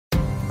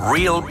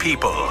Real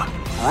people,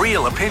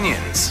 real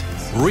opinions.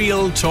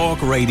 Real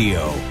Talk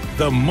Radio.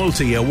 The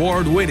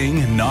multi-award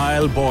winning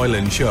Niall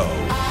Boylan Show.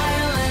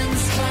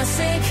 Ireland's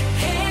classic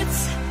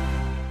hits.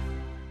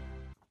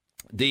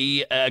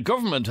 The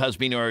government has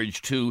been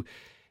urged to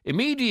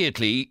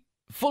immediately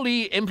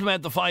fully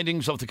implement the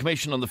findings of the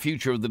Commission on the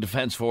Future of the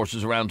Defence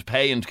Forces around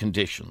pay and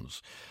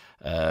conditions.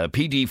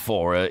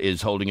 PD4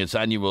 is holding its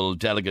annual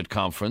delegate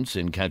conference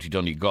in County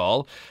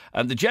Donegal,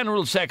 and the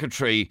General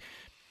Secretary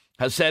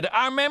has said,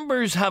 our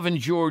members have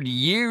endured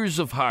years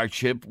of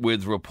hardship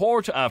with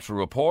report after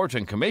report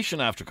and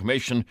commission after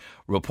commission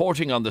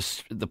reporting on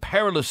the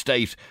perilous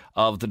state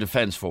of the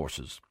Defence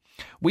Forces.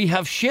 We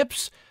have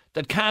ships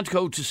that can't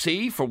go to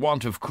sea for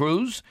want of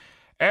crews,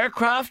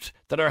 aircraft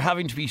that are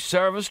having to be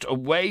serviced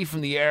away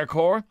from the Air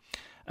Corps,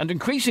 and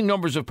increasing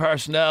numbers of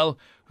personnel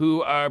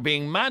who are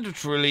being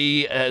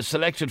mandatorily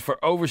selected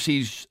for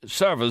overseas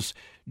service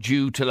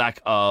due to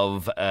lack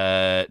of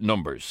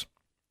numbers.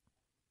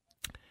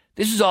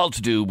 This is all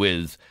to do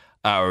with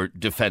our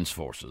Defence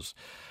Forces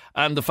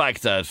and the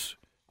fact that,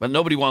 well,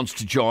 nobody wants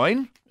to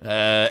join.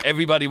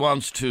 Everybody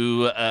wants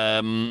to,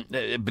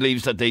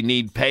 believes that they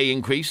need pay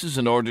increases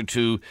in order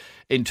to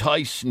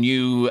entice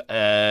new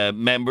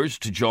members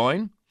to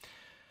join.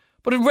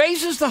 But it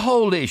raises the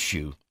whole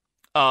issue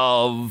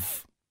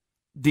of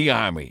the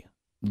Army,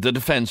 the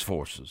Defence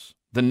Forces,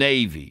 the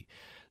Navy,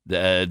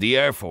 the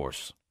Air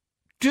Force.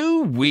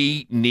 Do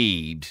we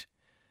need,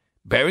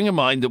 bearing in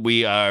mind that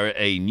we are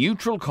a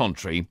neutral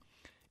country,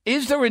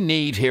 is there a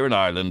need here in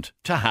Ireland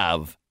to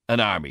have an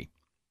army?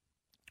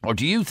 Or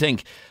do you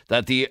think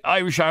that the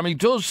Irish Army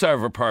does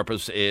serve a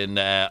purpose in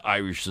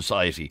Irish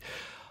society?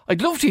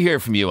 I'd love to hear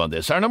from you on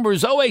this. Our number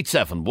is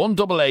 087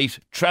 188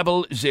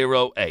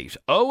 0008.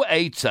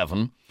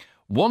 087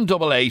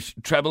 188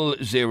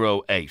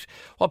 0008.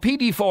 What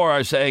PD4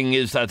 are saying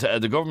is that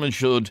the government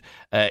should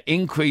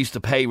increase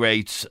the pay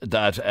rates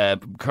that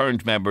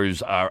current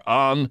members are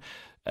on.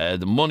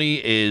 The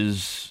money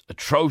is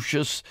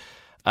atrocious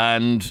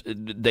and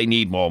they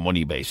need more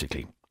money,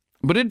 basically.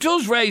 But it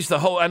does raise the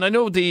whole, and I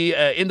know the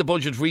in the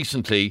budget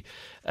recently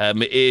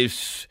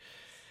it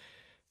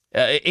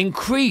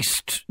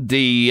increased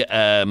the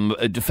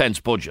defence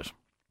budget.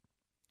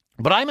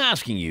 But I'm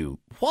asking you,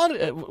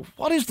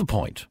 what is the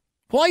point?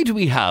 Why do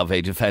we have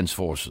a Defence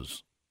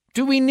Forces?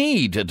 Do we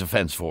need a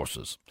Defence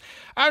Forces?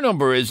 Our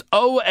number is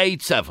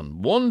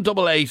 087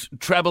 188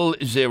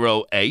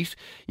 0008.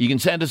 You can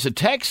send us a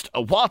text,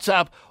 a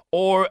WhatsApp,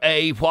 or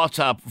a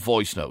WhatsApp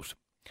voice note.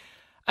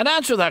 And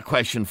answer that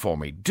question for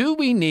me. Do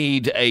we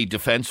need a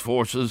Defence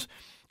Forces?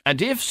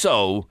 And if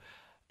so,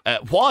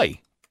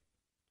 why?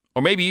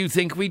 Or maybe you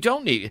think we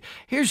don't need it.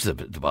 Here's the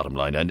bottom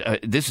line, and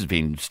this has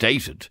been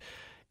stated.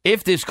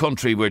 If this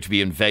country were to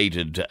be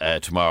invaded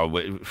tomorrow,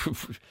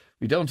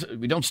 we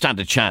don't stand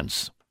a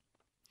chance.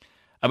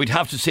 And we'd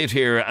have to sit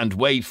here and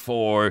wait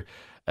for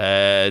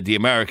the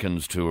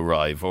Americans to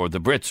arrive or the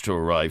Brits to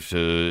arrive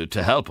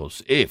to help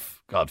us.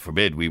 If, God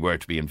forbid, we were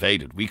to be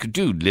invaded, we could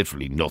do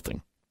literally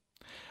nothing.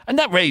 And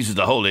that raises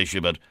the whole issue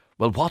about,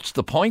 well, what's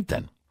the point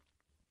then?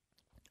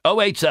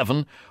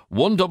 087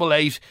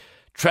 188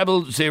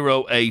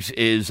 0008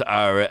 is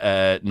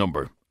our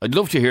number. I'd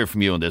love to hear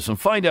from you on this and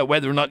find out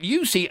whether or not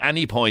you see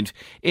any point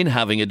in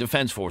having a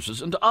Defence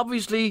Forces. And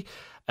obviously,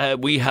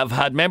 we have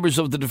had members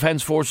of the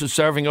Defence Forces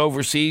serving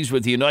overseas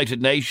with the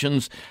United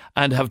Nations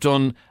and have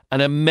done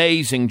an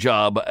amazing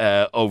job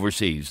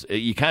overseas.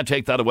 You can't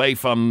take that away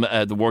from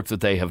the work that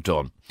they have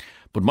done.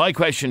 But my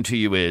question to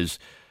you is,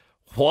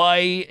 why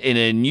in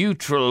a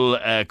neutral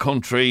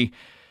country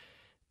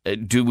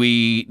do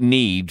we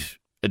need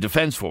a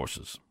Defence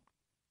Forces?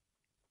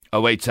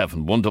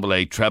 087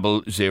 188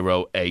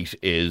 0008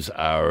 is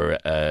our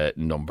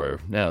number.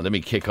 Now, let me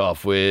kick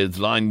off with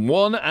line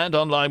one. And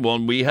on line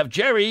one, we have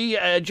Jerry.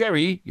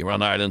 Jerry, you're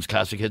on Ireland's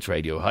Classic Hits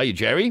Radio. Hiya,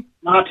 Jerry.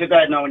 Not too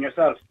bad knowing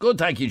yourself. Good,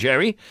 thank you,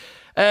 Jerry.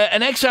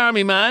 An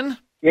ex-army man.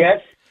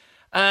 Yes.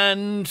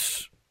 And,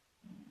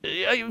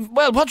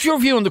 well, what's your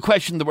view on the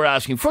question that we're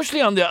asking?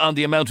 Firstly, on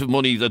the amount of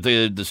money that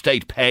the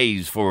state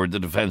pays for the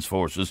Defence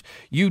Forces,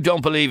 you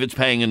don't believe it's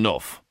paying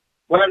enough?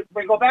 Well,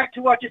 we'll go back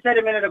to what you said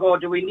a minute ago.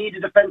 Do we need a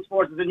Defence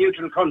Force as a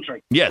neutral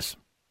country? Yes.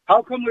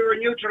 How come we were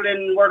neutral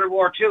in World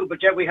War II,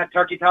 but yet we had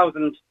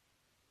 30,000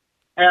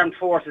 armed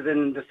forces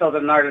in the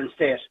Southern Ireland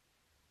state?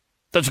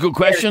 That's a good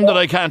question that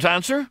I can't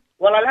answer.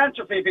 Well, I'll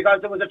answer for you because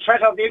there was a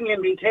threat of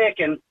England being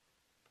taken,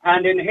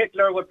 and then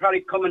Hitler would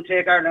probably come and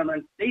take Ireland.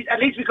 And at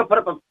least we could put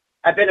up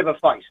a bit of a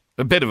fight.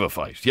 A bit of a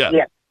fight, yeah.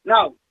 Yeah.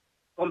 Now,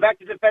 going back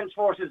to Defence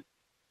Forces,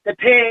 the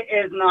pay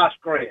is not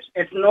great.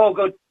 It's no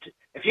good.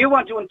 If you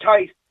want to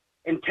entice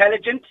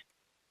intelligent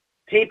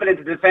people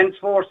into Defence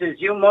Forces,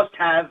 you must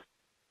have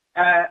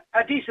a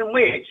decent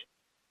wage.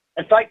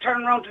 It's like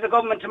turning around to the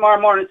government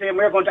tomorrow morning saying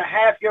we're going to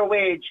half your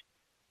wage,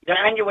 your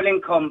annual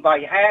income by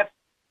half.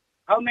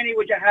 How many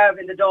would you have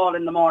in the Dáil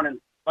in the morning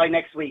by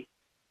next week?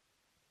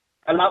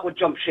 A lot would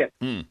jump ship.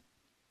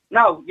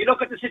 Now, you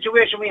look at the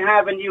situation we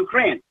have in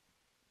Ukraine.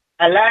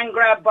 A land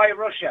grab by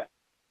Russia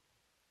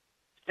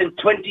since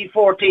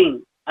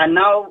 2014. And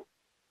now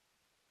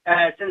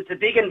since the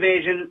big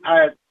invasion,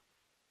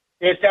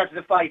 they've started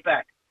to fight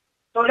back.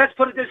 So let's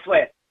put it this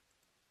way.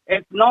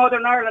 If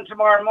Northern Ireland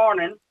tomorrow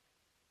morning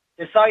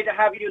decide to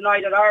have a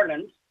united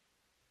Ireland,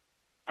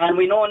 and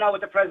we know now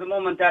at the present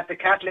moment that the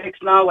Catholics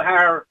now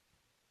are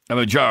a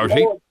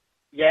majority.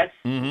 Yes.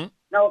 Mm-hmm.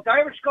 Now, if the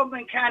Irish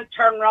government can't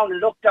turn around and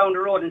look down the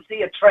road and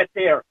see a threat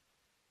there,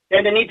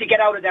 then they need to get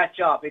out of that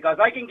job, because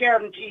I can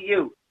guarantee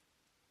you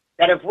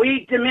that if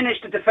we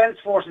diminish the defence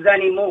forces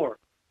anymore,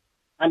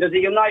 and there's a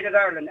united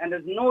Ireland, and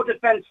there's no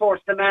defence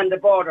force to man the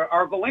border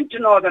or go into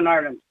Northern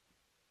Ireland,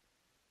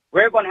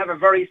 we're going to have a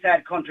very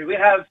sad country. We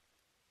have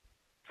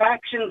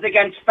factions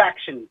against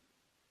factions,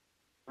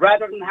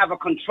 rather than have a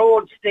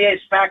controlled state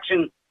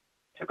faction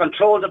to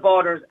control the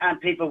borders and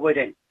people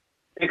within.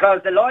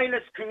 Because the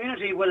loyalist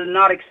community will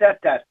not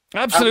accept that.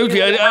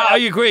 Absolutely, I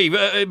agree.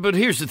 But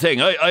here's the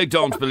thing. I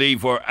don't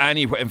believe we're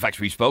anywhere. In fact,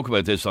 we spoke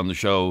about this on the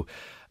show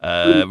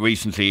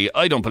recently.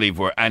 I don't believe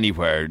we're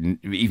anywhere,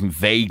 even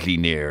vaguely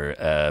near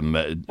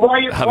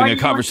having a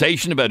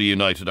conversation about a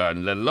united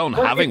Ireland, let alone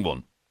having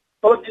one.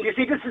 But you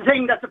see, this is the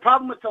thing, that's the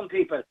problem with some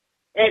people.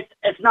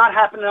 It's not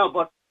happening now,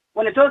 but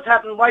when it does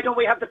happen, why don't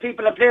we have the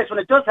people in place when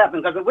it does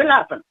happen? Because it will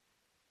happen.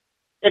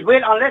 It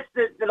will, unless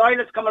the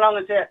loyalists come along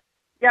and say,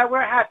 yeah,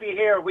 we're happy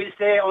here, we'll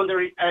stay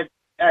under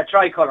a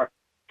tricolour.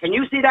 Can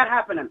you see that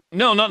happening?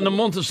 No, not in the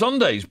month of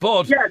Sundays,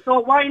 but... Yeah, so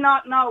why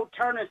not now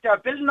turn and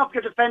start building up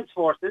your defence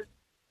forces,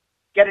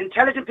 get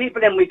intelligent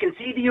people in, we can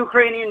see the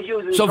Ukrainians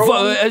using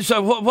drones.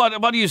 So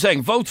what are you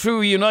saying? Vote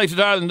through United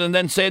Ireland and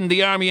then send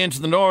the army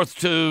into the north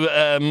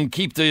to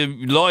keep the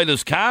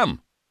loyalists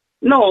calm?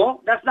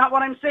 No, that's not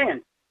what I'm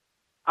saying.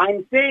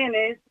 I'm saying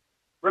is,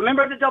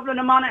 remember the Dublin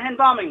and Monaghan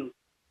bombings?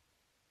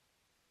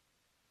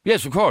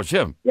 Yes, of course,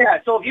 yeah. Yeah,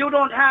 so if you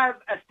don't have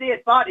a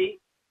state body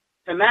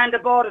to man the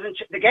borders, and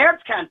the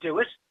guards can't do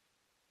it.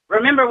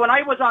 Remember, when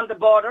I was on the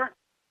border,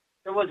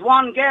 there was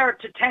one guard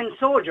to 10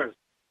 soldiers.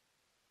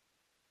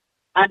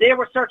 And they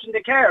were searching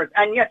the cars,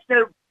 and yet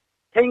still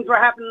things were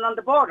happening on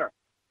the border.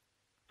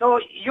 So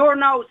you're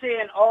now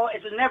saying, oh,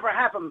 it'll never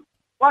happen.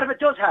 What if it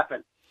does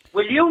happen?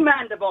 Will you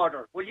man the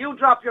border? Will you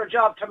drop your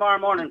job tomorrow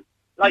morning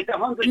like the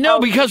 100,000? No,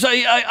 because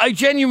I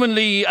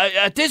genuinely,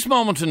 at this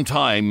moment in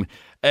time,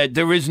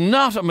 there is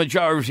not a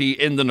majority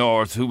in the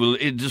north who will,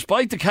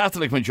 despite the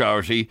Catholic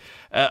majority,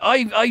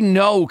 I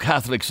know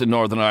Catholics in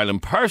Northern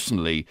Ireland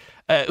personally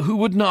who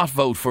would not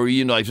vote for a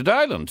united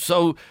Ireland.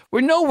 So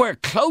we're nowhere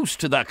close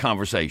to that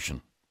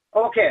conversation.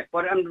 Okay,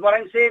 but what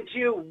I'm saying to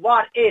you,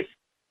 what if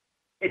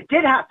it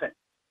did happen?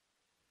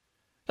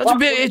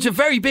 It's a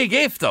very big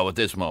if, though, at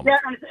this moment. Yeah,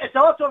 and it's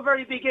also a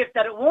very big if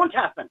that it won't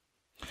happen.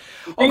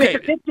 Okay.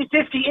 It's a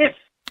 50-50 if.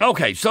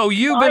 Okay, so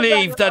you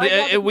believe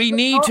that we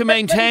need to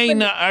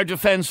maintain our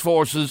defence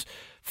forces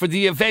for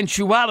the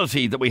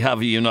eventuality that we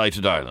have a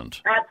united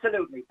Ireland?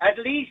 Absolutely. At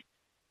least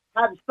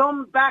have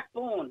some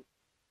backbone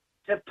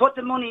to put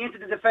the money into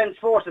the defence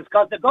forces,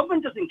 because the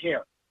government doesn't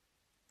care.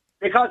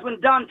 Because when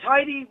Don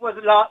Tidy was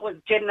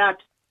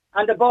kidnapped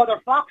and the border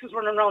foxes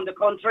running around the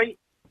country,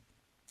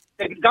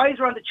 the guys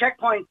were on the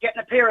checkpoint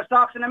getting a pair of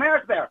socks and a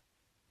Mars Bear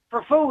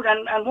for food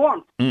and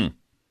warmth. Mm.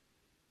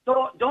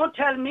 So don't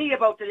tell me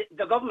about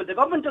the government. The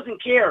government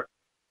doesn't care.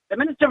 The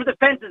Minister of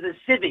Defence is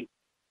a civvy.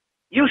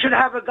 You should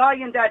have a guy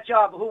in that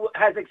job who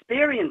has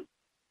experienced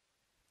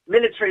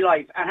military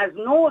life and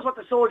knows what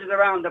the soldiers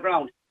are on the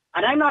ground.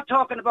 And I'm not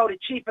talking about a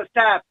chief of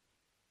staff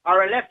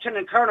or a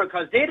lieutenant colonel,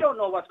 because they don't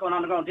know what's going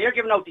on the ground. They're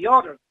giving out the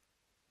orders.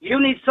 You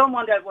need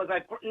someone that was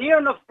at near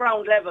enough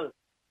ground level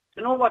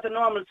to know what the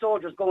normal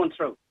soldier's going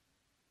through.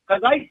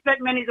 Because I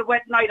spent many a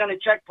wet night on a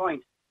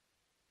checkpoint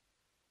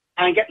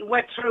and getting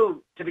wet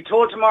through to be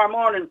told tomorrow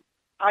morning,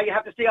 you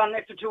have to stay on an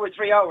extra 2 or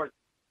 3 hours,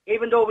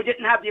 even though we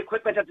didn't have the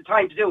equipment at the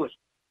time to do it.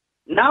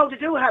 Now they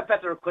do have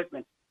better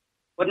equipment.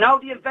 But now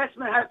the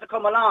investment has to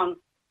come along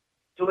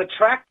to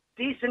attract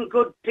decent,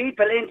 good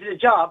people into the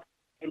job,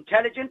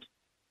 intelligent.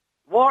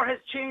 War has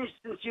changed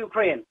since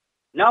Ukraine.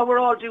 Now we're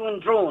all doing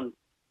drones.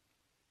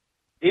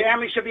 The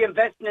army should be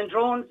investing in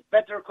drones,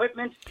 better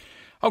equipment.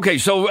 Okay,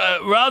 so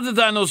rather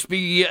than us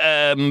be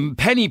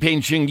penny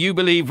pinching, you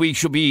believe we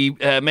should be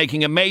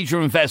making a major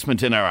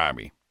investment in our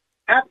army?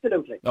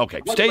 Absolutely.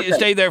 Okay,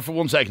 stay there for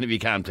 1 second if you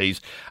can,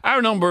 please.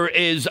 Our number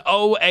is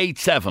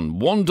 087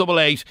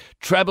 188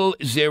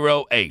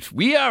 0008.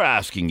 We are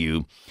asking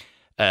you,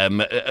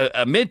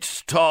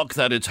 amidst talk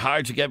that it's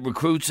hard to get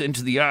recruits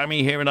into the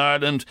army here in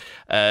Ireland,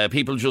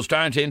 people just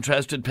aren't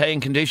interested, paying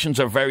conditions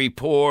are very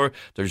poor,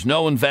 there's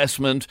no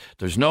investment,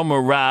 there's no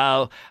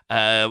morale.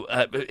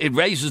 It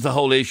raises the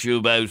whole issue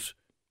about,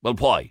 well,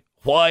 why?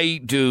 Why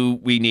do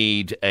we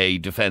need a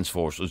defence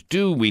forces?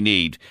 Do we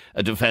need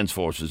a defence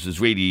forces is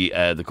really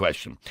the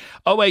question.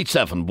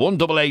 087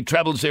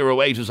 188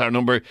 0008 is our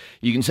number.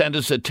 You can send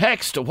us a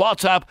text, a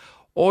WhatsApp,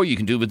 or you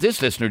can do what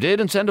this listener did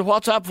and send a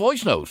WhatsApp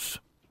voice note.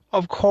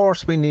 Of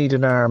course we need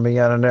an army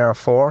and an air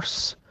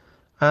force.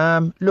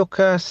 Look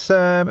at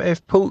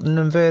if Putin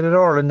invaded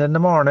Ireland in the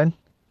morning,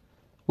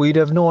 we'd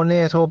have no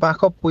NATO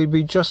backup. We'd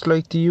be just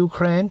like the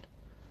Ukraine.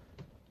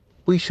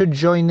 We should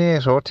join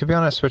NATO, to be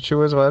honest with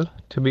you as well,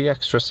 to be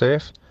extra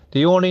safe.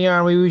 The only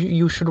army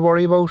you should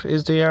worry about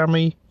is the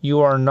army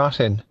you are not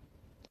in.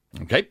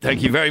 Okay,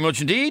 thank you very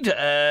much indeed.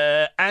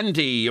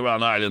 Andy, you're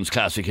on Ireland's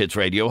Classic Hits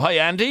Radio. Hi,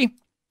 Andy.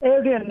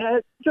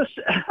 Adrian, just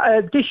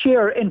this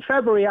year in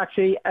February,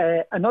 actually,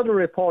 another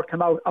report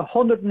came out, a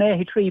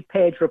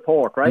 183-page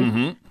report,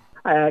 right?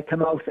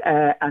 Came out,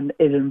 and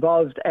it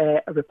involved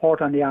a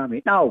report on the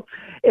army. Now,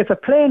 if a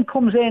plane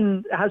comes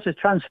in, has a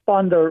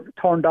transponder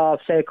turned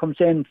off, say, comes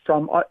in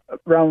from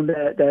around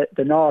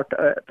the north,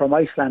 from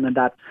Iceland and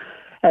that,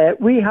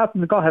 we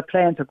haven't got a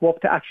plane to go up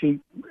to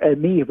actually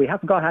meet. We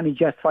haven't got any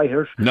jet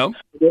fighters. No.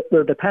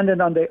 We're dependent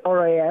on the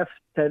RAF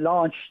to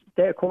launch.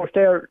 Of course,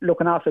 they're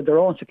looking after their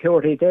own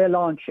security. They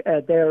launch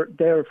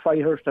their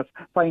fighters to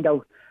find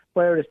out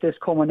where is this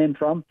coming in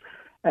from.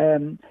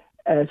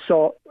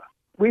 So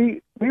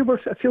we were,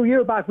 a few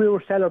years back, we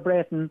were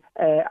celebrating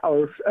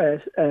our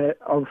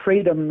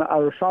freedom,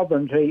 our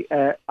sovereignty,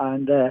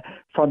 and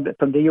from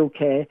the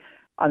UK.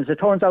 And as it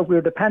turns out,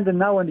 we're dependent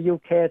now on the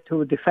UK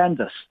to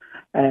defend us.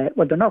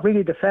 Well, they're not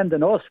really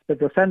defending us, they're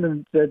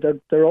defending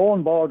their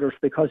own borders,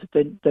 because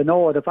they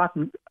know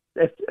that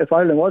if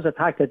Ireland was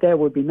attacked, that they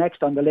would be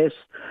next on the list.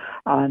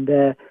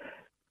 And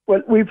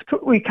well,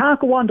 we can't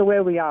go on the way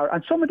we are.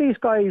 And some of these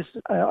guys,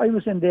 I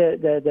was in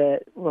the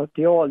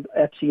old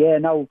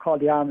FCA, now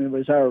called the Army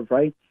Reserve,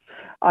 right?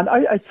 And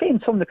I'd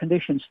seen some of the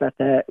conditions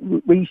that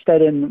we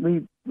stayed in.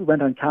 We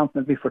went on camp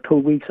maybe for 2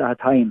 weeks at a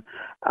time,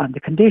 and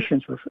the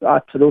conditions were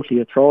absolutely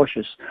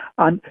atrocious.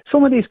 And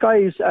some of these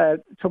guys,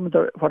 some of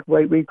what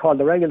we call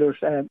the regulars,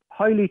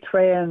 highly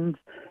trained.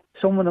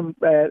 Some of them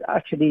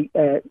actually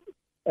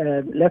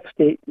left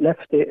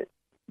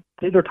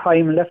their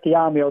time, left the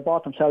army, or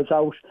bought themselves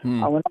out,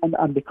 and went on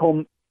and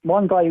become.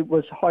 One guy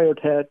was hired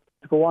to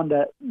go on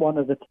one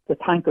of the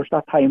tankers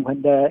that time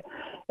when the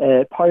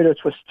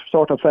pilots was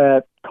sort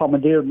of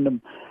commandeering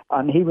them,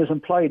 and he was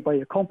employed by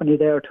a company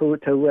there to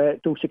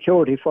do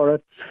security for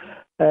it.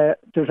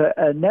 There's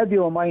a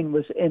nephew of mine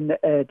was in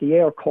the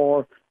Air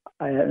Corps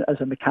as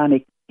a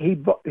mechanic. He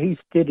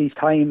did his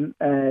time,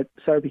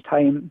 served his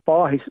time,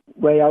 bought his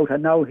way out,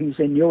 and now he's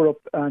in Europe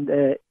and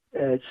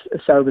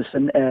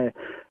servicing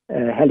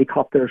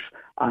helicopters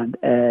and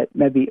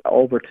maybe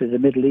over to the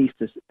Middle East,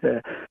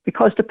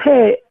 because to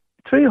pay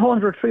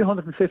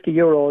 350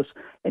 euros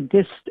in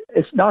this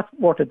is not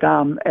worth a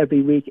damn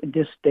every week in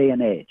this day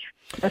and age.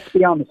 Let's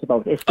be honest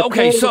about it.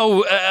 Okay,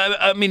 so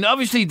I mean,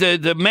 obviously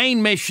the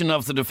main mission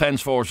of the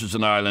Defence Forces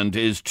in Ireland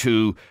is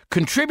to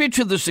contribute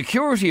to the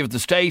security of the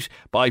state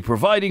by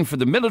providing for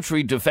the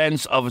military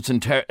defence of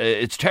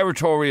its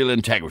territorial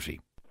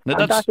integrity.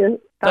 Now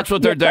that's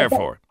what they're there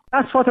for.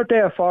 That's what they're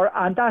there for,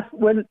 and that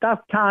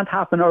can't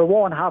happen or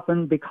won't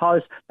happen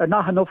because there's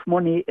not enough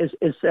money.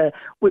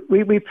 We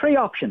have three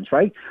options,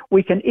 right?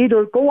 We can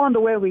either go on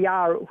the way we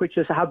are, which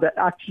is have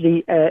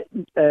actually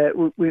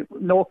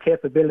no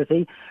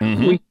capability.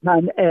 We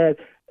can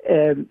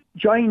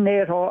join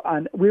NATO,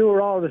 and we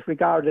were always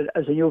regarded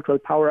as a neutral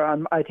power,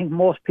 and I think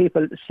most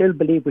people still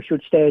believe we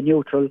should stay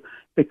neutral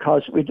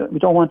because we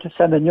don't want to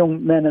send in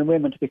young men and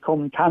women to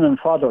become cannon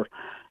fodder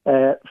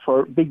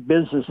for big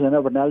business and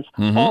everything else.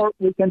 Or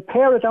we can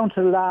pare it down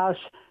to the last,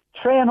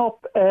 train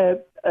up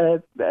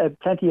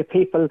plenty of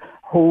people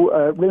who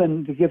are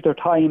willing to give their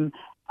time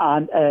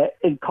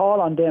and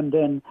call on them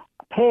then,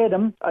 pay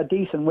them a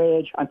decent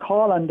wage and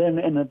call on them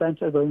in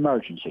event of an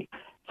emergency.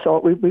 So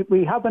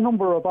we have a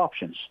number of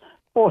options.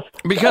 But,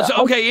 because,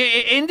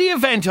 in the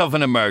event of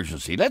an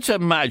emergency, let's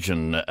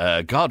imagine,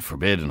 God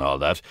forbid and all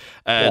that,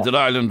 that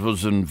Ireland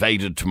was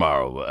invaded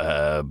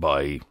tomorrow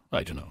by,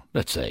 I don't know,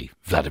 let's say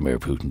Vladimir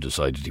Putin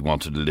decided he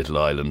wanted a little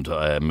island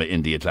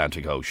in the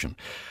Atlantic Ocean.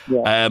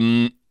 Yeah.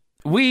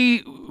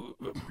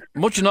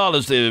 Much and all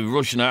as the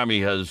Russian army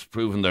has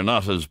proven they're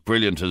not as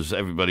brilliant as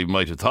everybody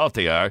might have thought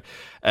they are,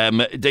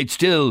 they'd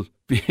still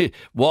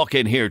walk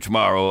in here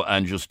tomorrow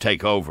and just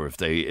take over if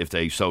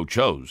they so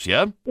chose,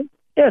 yeah?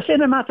 Yes,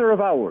 in a matter of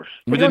hours.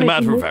 Within a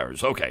matter of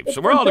hours, okay. So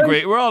we're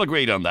all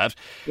agreed on that.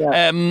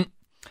 Yeah.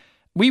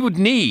 We would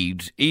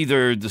need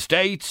either the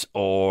States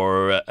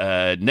or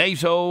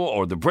NATO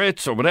or the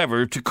Brits or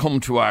whatever to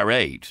come to our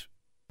aid.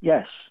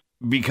 Yes.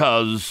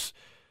 Because,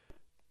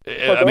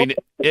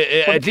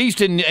 at least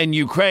in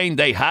Ukraine,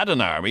 they had an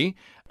army.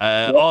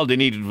 All they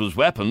needed was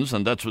weapons,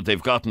 and that's what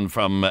they've gotten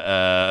from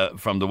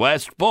the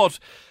West. But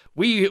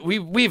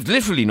we've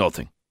literally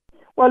nothing.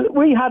 Well,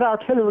 we had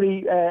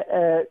artillery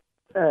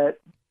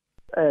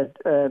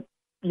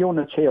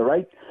units here,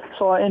 right?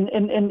 So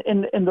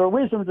in their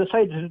wisdom,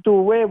 decided to do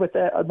away with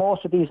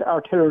most of these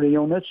artillery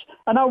units,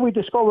 and now we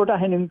discovered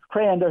that in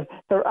Ukraine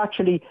they're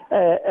actually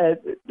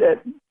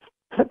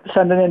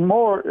sending in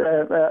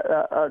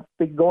more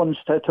big guns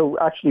to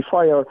actually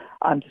fire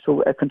and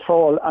to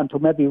control and to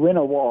maybe win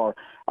a war.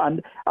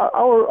 And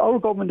our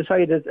government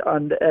decided,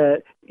 and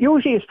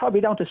usually it's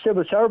probably down to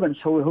civil servants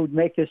who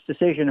make this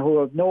decision, who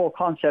have no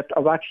concept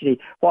of actually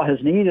what is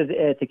needed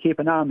to keep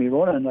an army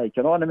running, like,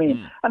 you know what I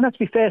mean? And let's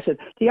be face it,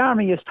 the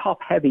army is top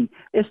heavy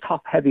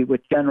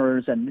with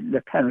generals and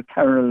lieutenant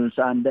colonels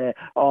and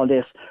all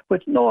this,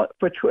 but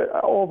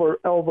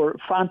over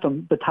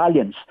phantom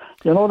battalions.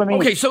 You know what I mean?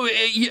 Okay, so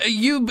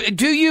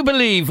do you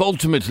believe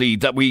ultimately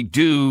that we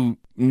do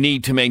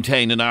need to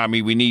maintain an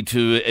army, we need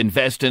to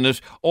invest in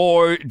it,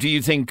 or do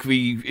you think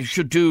we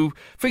should do,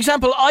 for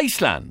example,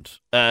 Iceland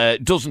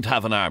doesn't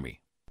have an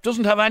army,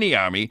 doesn't have any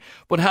army,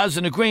 but has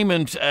an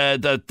agreement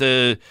that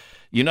the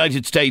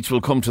United States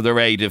will come to their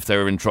aid if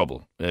they're in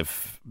trouble,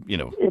 if,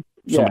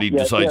 somebody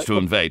decides to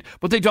invade.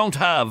 But they don't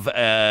have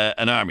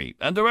an army.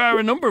 And there are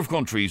a number of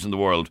countries in the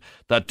world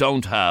that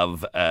don't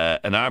have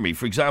an army.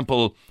 For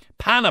example,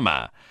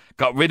 Panama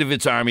got rid of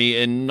its army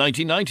in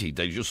 1990.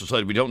 They just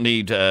decided we don't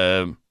need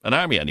an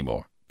army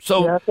anymore.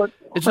 So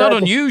it's not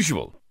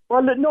unusual.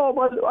 Well, no.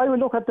 Well, I would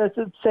look at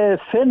say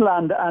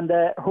Finland, and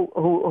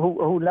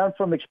who learned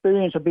from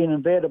experience of being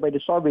invaded by the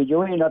Soviet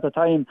Union at the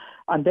time,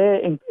 and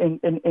they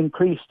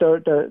increased their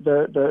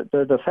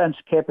defence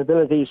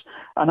capabilities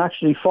and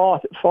actually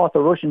fought the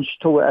Russians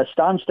to a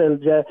standstill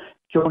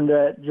during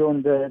the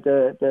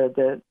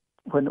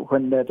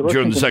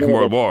Second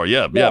World War,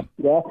 yeah.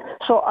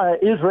 So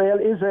Israel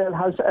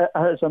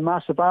has a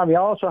massive army,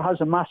 also has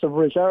a massive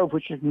reserve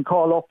which you can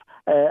call up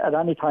at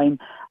any time,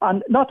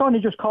 and not only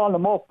just call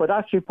them up, but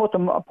actually put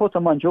them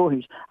on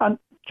duties. And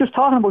just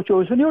talking about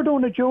duties, when you're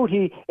doing a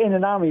duty in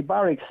an army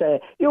barracks,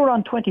 you're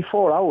on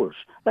 24 hours.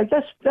 Like,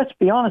 let's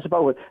be honest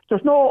about it.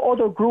 There's no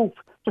other group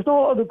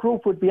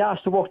would be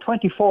asked to work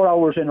 24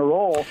 hours in a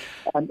row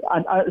and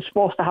are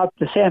supposed to have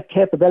the same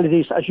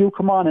capabilities as you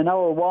come on in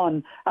hour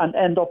 1 and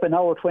end up in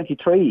hour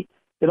 23.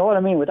 You know what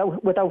I mean?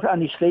 Without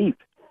any sleep.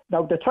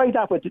 Now, they tried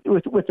that with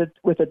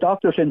the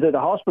doctors in the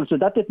hospital, so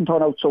that didn't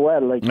turn out so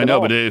well. Like, I know,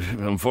 but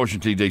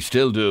unfortunately they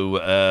still do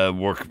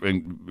work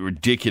in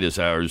ridiculous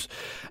hours.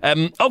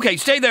 OK,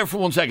 stay there for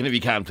 1 second if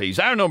you can, please.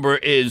 Our number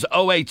is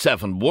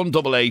 087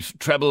 188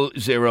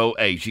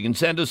 0008. You can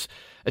send us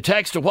a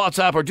text or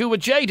WhatsApp, or do what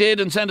Jay did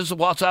and send us a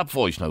WhatsApp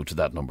voice note to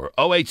that number,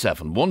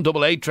 087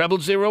 188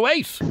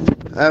 0008.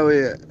 How are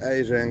you,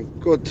 Adrian?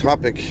 Good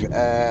topic.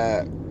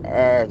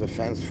 Our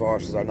defence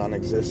forces are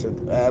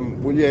non-existent.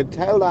 Will you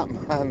tell that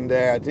man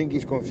there, I think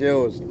he's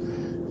confused,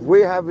 if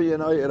we have a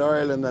united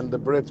Ireland and the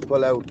Brits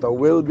pull out, there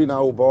will be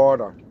no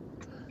border.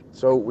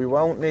 So we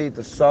won't need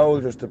the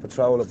soldiers to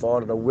patrol the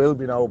border. There will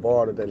be no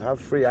border. They'll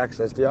have free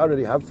access. They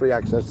already have free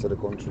access to the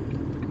country.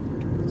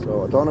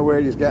 So I don't know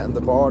where he's getting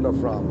the border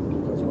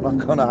from, because we're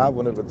not going to have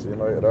one if it's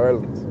United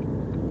Ireland.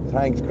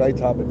 Thanks, great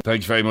topic.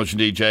 Thanks very much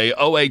indeed, Jay.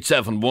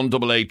 087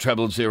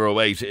 188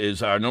 0008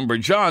 is our number.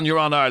 John, you're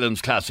on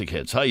Ireland's Classic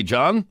Hits. Hi,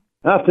 John.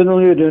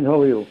 Afternoon, Adrian.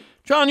 How are you?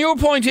 John, your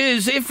point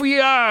is, if we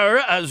are,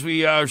 as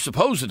we are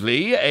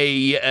supposedly,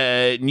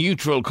 a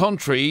neutral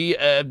country,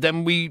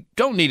 then we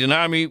don't need an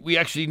army. We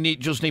actually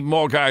just need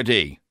more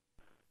Gardaí.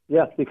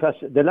 Yes, because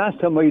the last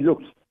time I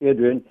looked,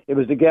 Adrian, it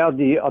was the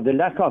Gardaí, or the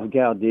lack of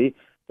Gardaí,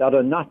 that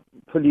are not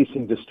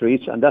policing the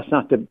streets, and that's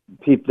not the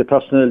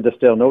personnel that's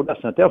there now.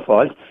 That's not their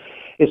fault.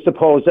 It's the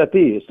powers that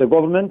be. It's the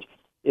government.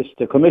 It's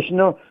the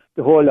commissioner.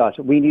 The whole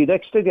lot. We need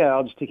extra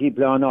guards to keep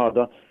law and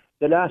order.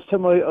 The last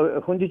time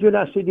when did you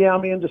last see the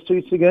army in the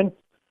streets again?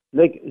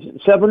 Like,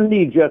 several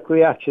knee-jerk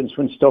reactions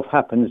when stuff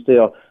happens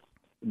there.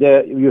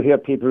 You hear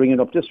people ringing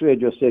up this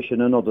radio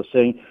station and others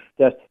saying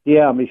that the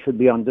army should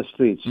be on the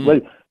streets. Well,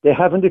 they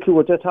haven't a clue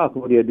what they're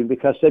talking about, Adrian,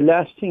 because the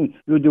last thing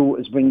you do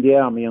is bring the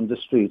army on the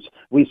streets.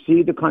 We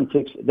see the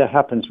conflicts that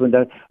happens when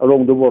they're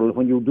around the world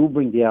when you do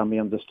bring the army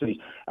on the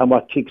streets and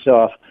what kicks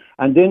off.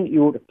 And then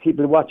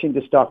people watching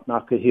the stock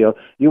market here,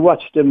 you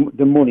watch the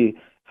money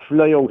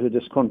fly out of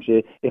this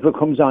country. If it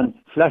comes on,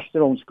 flash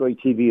their own Sky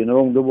TV and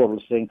around the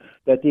world saying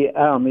that the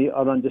army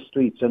are on the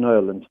streets in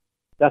Ireland.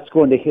 That's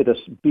going to hit us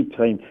big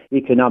time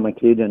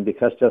economically then,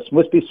 because there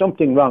must be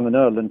something wrong in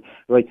Ireland,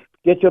 right?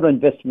 Get your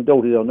investment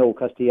out of there now,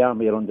 because the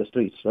army are on the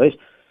streets, right?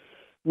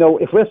 Now,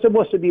 if we're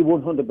supposed to be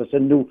 100%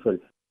 neutral,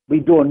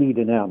 we don't need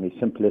an army,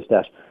 simple as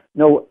that.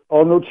 Now,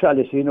 our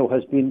neutrality,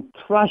 has been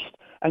trashed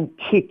and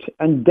kicked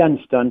and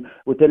danced on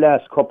with the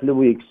last couple of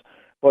weeks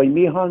by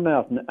Micheál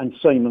Martin and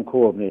Simon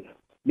Coveney.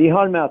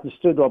 Micheál Martin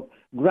stood up,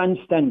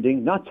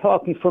 grandstanding, not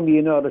talking for me,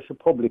 an Irish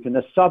Republican,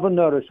 a sovereign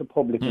Irish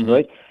Republican,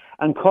 right?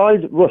 And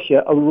called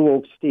Russia a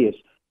rogue state.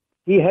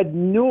 He had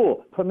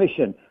no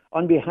permission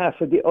on behalf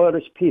of the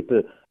Irish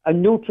people, a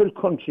neutral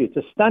country,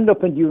 to stand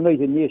up in the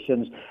United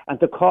Nations and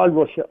to call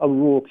Russia a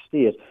rogue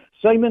state.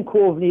 Simon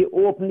Coveney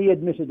openly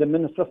admitted, the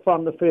Minister of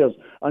Foreign Affairs,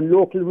 on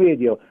local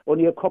radio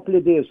only a couple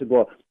of days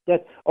ago,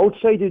 that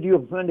outside of the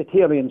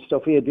humanitarian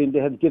stuff, Adrian, they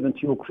have given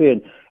to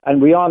Ukraine,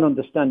 and we all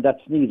understand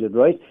that's needed,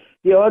 right?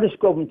 The Irish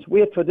government,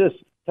 wait for this,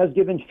 has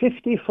given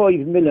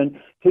 55 million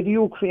to the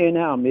Ukraine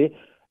army,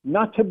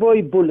 not to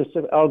buy bullets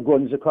or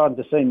guns, according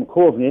to Simon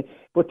Coveney,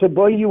 but to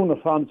buy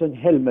uniforms and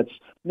helmets.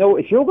 Now,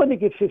 if you're going to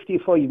give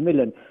 55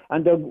 million,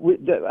 and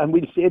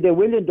we'll say they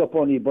will end up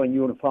only buying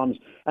uniforms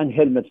and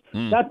helmets,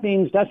 that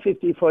means that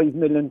 55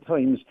 million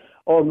times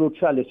our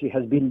neutrality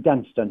has been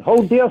danced on. How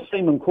dare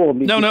Simon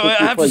Coveney? No, I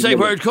have to say, million?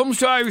 where it comes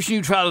to Irish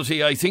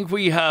neutrality, I think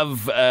we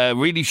have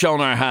really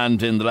shown our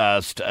hand in the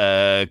last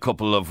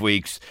couple of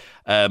weeks.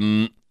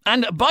 And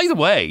by the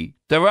way,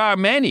 there are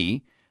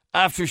many,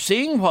 after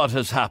seeing what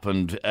has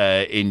happened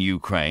in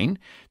Ukraine,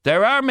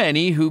 there are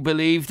many who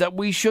believe that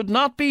we should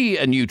not be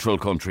a neutral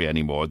country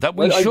anymore, that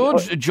we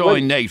should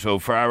join NATO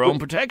for our own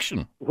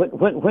protection.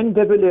 When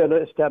de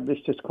Valera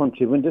established this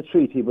country, when the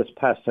treaty was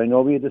passed, I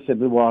know we had a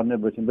civil war and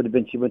everything, but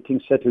eventually when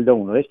things settled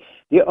down, right,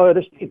 the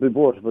Irish people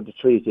voted for the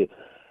treaty.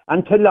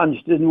 And to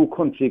launch the new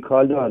country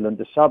called Ireland,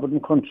 the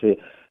sovereign country,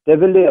 de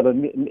Valera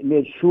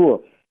made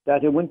sure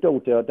that it went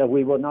out there that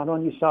we were not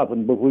only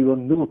sovereign, but we were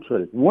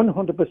neutral,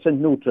 100%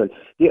 neutral.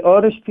 The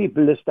Irish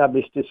people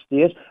established this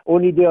state.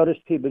 Only the Irish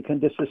people can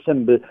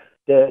disassemble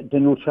the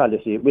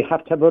neutrality. We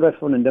have to have a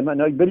referendum,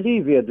 and I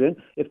believe, Adrian,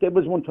 if there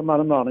was one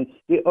tomorrow morning,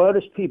 the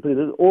Irish people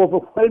will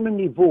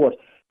overwhelmingly vote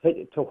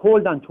to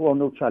hold on to our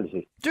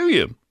neutrality. Do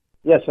you?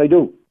 Yes, I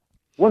do.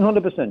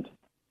 100%.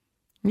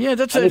 Yeah,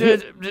 that's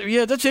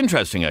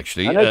interesting,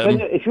 actually. And I tell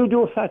you, if you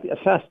do a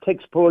fast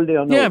text poll there,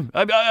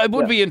 I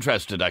would be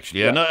interested,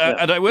 actually, and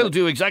I will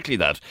do exactly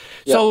that.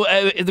 Yeah. So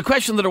the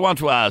question that I want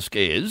to ask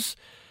is,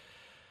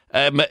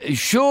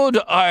 should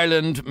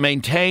Ireland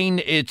maintain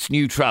its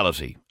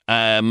neutrality?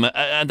 And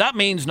that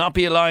means not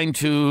be aligned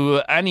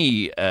to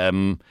any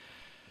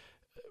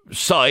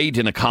side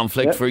in a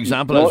conflict, for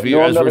example, as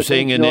we're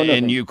seeing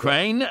in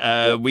Ukraine.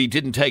 We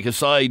didn't take a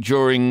side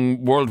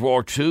during World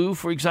War II,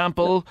 for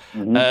example.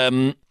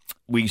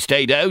 We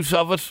stayed out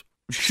of it.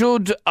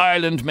 Should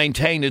Ireland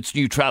maintain its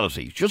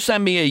neutrality? Just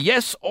send me a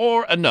yes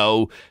or a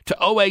no to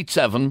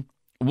 087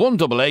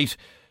 188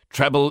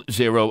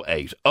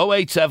 0008.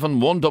 087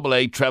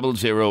 188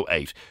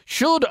 0008.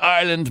 Should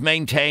Ireland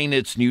maintain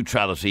its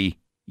neutrality?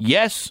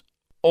 Yes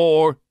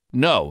or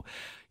no?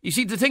 You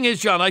see, the thing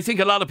is, John, I think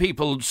a lot of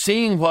people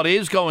seeing what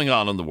is going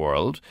on in the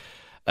world,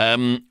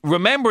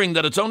 remembering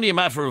that it's only a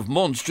matter of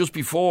months just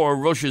before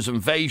Russia's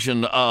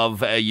invasion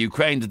of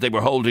Ukraine that they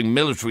were holding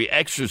military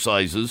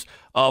exercises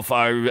off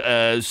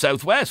our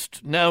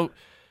southwest. Now,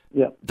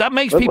 that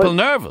makes people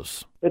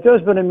nervous. It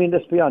does, but I mean,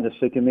 let's be honest.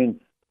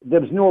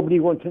 There's nobody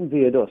going to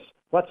invade us.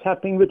 What's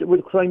happening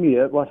with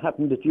Crimea, what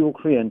happened with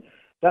Ukraine,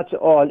 that's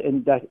all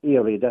in that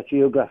area, that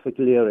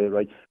geographical area,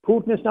 right?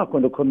 Putin is not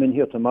going to come in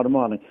here tomorrow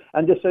morning.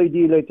 And this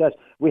idea like that,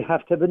 we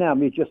have to have an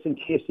army just in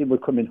case he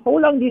would come in. How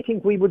long do you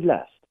think we would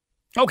last?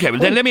 Okay, well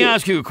then let me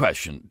ask you a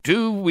question.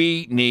 Do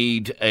we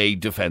need a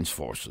defence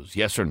forces,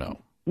 yes or no?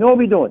 No,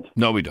 we don't.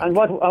 No, we don't. And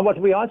what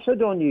we also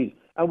don't need,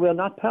 and we're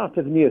not part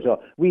of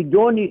NATO, we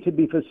don't need to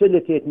be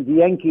facilitating the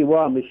Yankee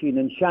war machine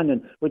in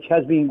Shannon, which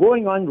has been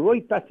going on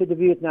right back to the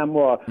Vietnam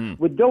War,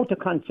 without the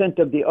consent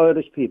of the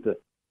Irish people.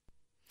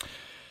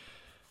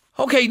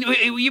 Okay,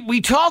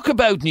 we talk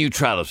about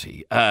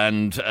neutrality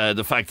and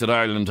the fact that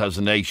Ireland as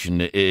a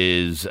nation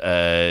is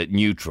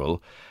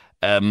neutral.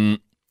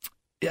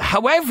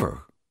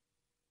 However,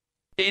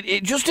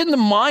 it just in the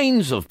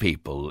minds of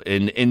people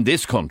in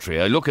this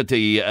country, I look at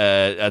the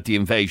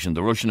invasion,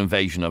 the Russian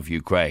invasion of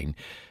Ukraine.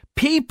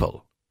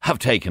 People have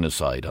taken a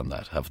side on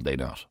that, haven't they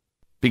not?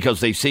 Because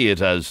they see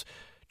it as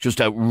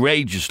just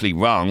outrageously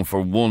wrong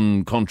for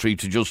one country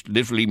to just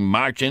literally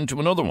march into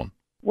another one.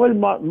 Well,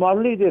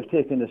 morally they've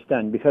taken a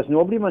stand because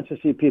nobody wants to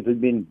see people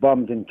being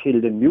bombed and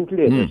killed and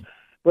mutilated.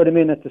 But I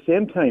mean, at the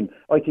same time,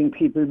 I think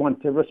people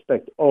want to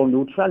respect our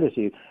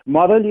neutrality.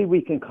 Morally,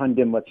 we can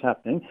condemn what's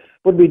happening,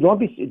 but we don't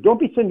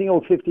be sending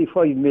out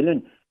 55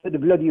 million to the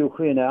bloody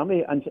Ukraine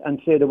army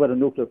and say they were a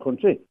nuclear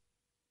country.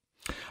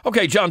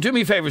 Okay, John, do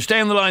me a favour.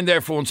 Stay on the line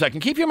there for 1 second.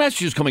 Keep your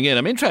messages coming in.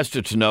 I'm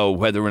interested to know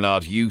whether or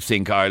not you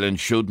think Ireland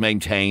should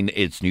maintain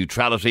its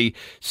neutrality.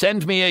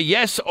 Send me a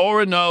yes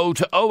or a no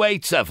to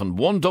 087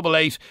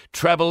 188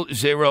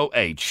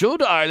 0008.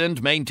 Should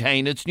Ireland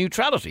maintain its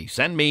neutrality?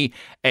 Send me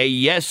a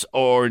yes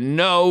or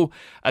no.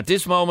 At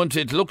this moment,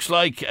 it looks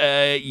like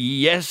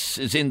yes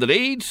is in the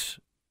lead,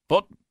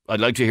 but I'd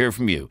like to hear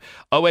from you.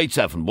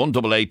 087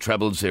 188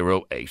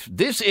 0008.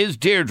 This is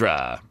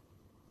Deirdre.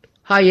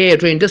 Hi,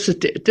 Adrian. This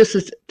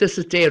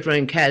is Deirdre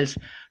and Kells.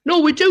 No,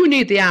 we do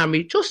need the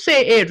army. Just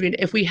say, Adrian,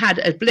 if we had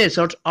a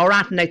blizzard or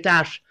anything like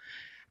that,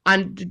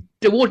 and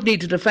they would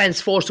need the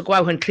defence force to go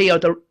out and clear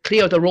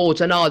the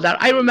roads and all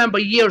that. I remember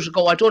years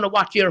ago, I don't know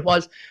what year it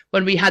was,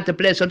 when we had the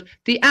blizzard,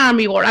 the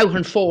army were out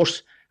in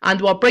force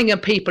and were bringing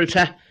people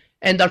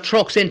in their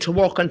trucks into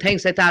work and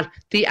things like that.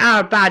 They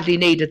are badly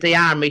needed, the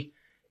army.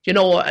 You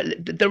know,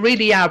 they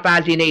really are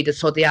badly needed,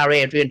 so they are,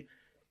 Adrian.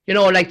 You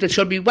know, like they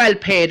should be well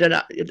paid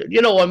and,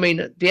 you know, I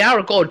mean, they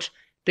are good.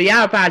 They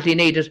are badly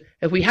needed.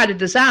 If we had a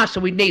disaster,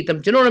 we'd need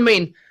them. Do you know what I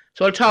mean?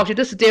 So I'll talk to you.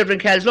 This is Deirdre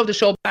and Kells. Love the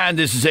show. And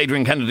this is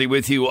Adrian Kennedy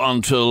with you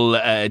until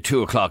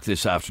 2 o'clock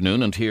this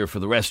afternoon and here for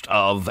the rest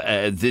of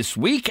this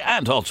week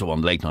and also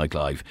on Late Night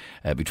Live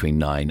between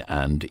 9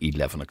 and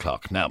 11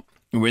 o'clock. Now,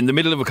 we're in the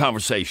middle of a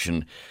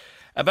conversation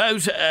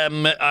about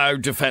our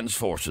defence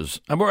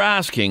forces, and we're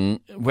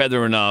asking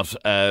whether or not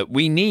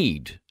we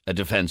need a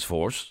defence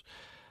force.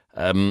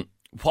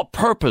 What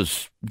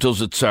purpose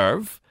does it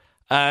serve?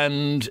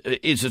 And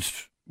is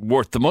it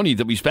worth the money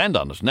that we spend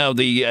on it? Now,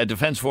 the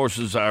Defence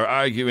Forces are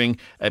arguing,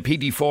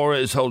 PD4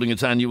 is holding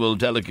its annual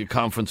delegate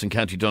conference in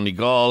County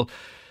Donegal,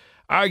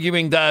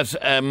 arguing that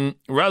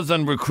rather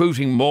than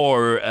recruiting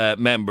more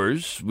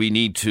members, we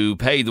need to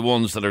pay the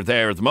ones that are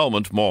there at the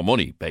moment more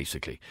money,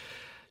 basically.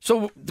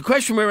 So the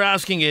question we're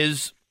asking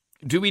is,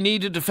 do we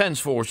need a Defence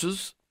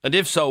Forces? And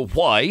if so,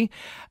 why?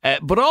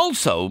 But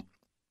also,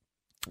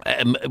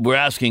 we're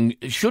asking,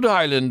 should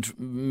Ireland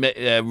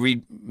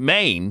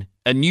remain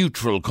a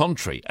neutral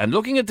country? And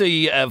looking at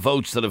the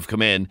votes that have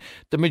come in,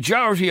 the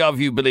majority of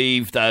you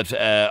believe that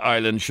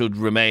Ireland should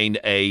remain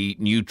a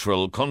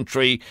neutral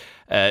country.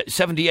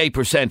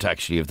 78%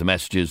 actually of the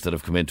messages that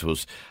have come into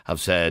us have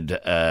said,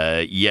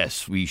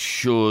 yes, we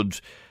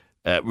should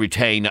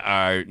retain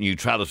our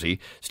neutrality.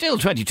 Still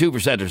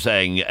 22% are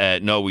saying,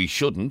 no, we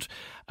shouldn't.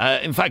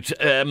 In fact,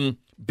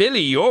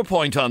 Billy, your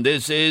point on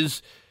this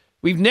is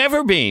we've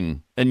never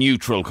been a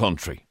neutral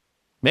country.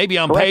 Maybe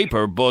on Correct.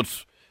 paper,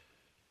 but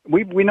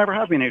We never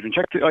have been, Adrian.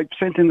 I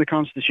sent in the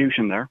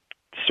Constitution there.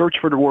 Search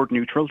for the word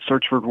neutral,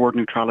 search for the word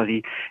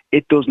neutrality.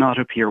 It does not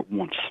appear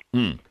once.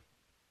 That's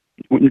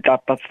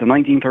the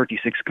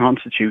 1936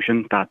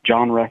 Constitution that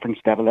John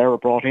referenced, De Valera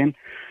brought in.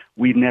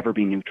 We've never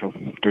been neutral.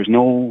 There's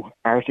no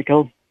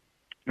article.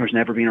 There's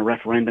never been a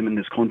referendum in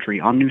this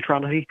country on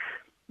neutrality.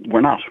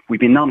 We're not. We've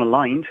been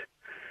non-aligned,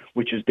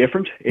 which is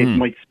different. It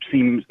might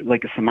seem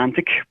like a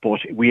semantic, but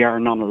we are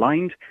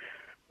non-aligned.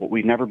 But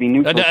we've never been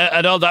neutral.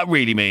 And all that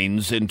really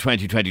means in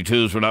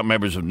 2022 is we're not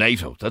members of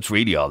NATO. That's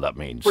really all that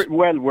means.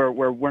 We're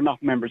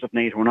not members of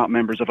NATO. We're not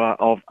members of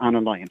an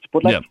alliance.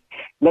 But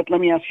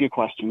let me ask you a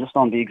question just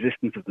on the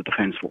existence of the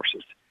Defence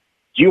Forces.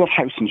 Do you have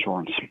house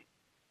insurance?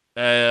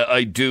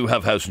 I do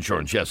have house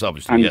insurance, yes,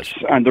 obviously, yes.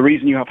 And the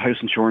reason you have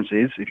house insurance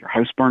is if your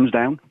house burns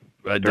down...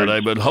 that I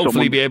will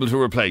hopefully be able to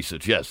replace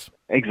it, yes.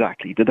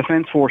 Exactly. The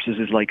Defence Forces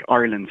is like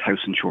Ireland's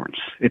house insurance.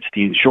 It's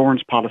the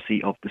insurance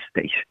policy of the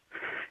state.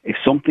 If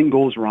something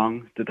goes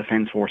wrong, the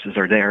Defence Forces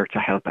are there to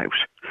help out.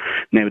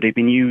 Now, they've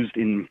been used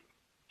in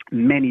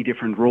many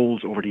different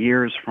roles over the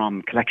years,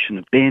 from collection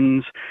of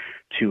bins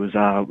to as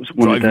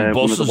driving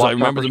buses. I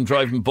remember them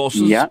driving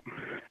buses. Yeah,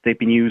 they've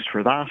been used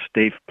for that.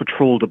 They've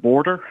patrolled the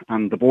border,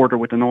 and the border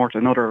with the north.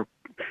 Another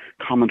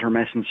comment or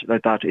message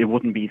that it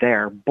wouldn't be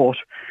there, but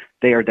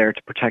they are there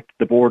to protect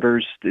the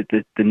borders,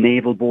 the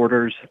naval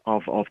borders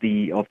of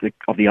the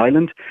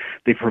island.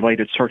 They've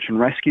provided search and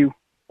rescue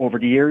over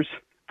the years.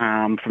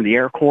 From the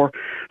Air Corps.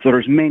 So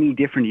there's many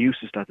different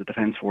uses that the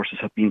Defence Forces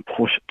have been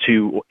put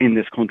to in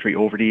this country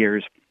over the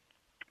years.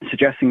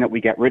 Suggesting that we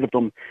get rid of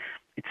them,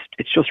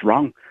 it's just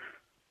wrong.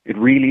 It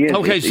really is.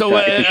 Okay,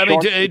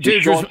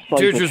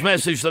 Deirdre's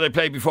message that I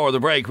played before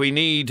the break, we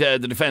need the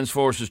Defence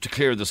Forces to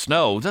clear the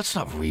snow. That's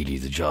not really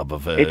the job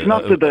of... It's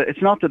not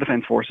the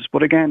Defence Forces,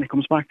 but again, it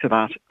comes back to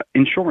that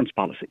insurance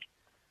policy.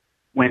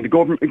 When the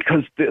government,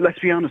 because let's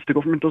be honest, the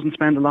government doesn't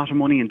spend a lot of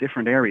money in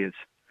different areas.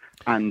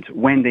 And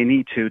when they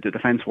need to, the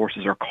Defence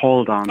Forces are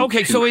called on.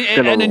 Okay, so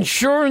an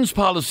insurance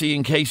policy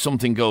in case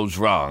something goes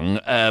wrong.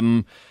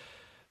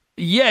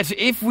 Yet,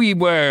 if we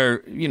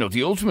were,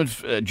 the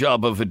ultimate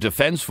job of a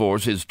Defence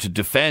Force is to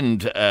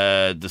defend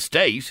the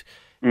state.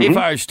 Mm-hmm. If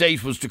our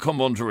state was to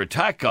come under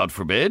attack, God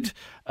forbid,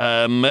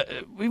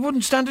 we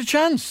wouldn't stand a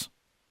chance.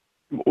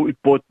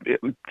 But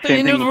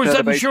in other words,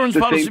 that insurance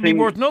policy would be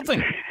worth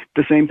nothing.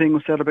 The same thing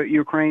was said about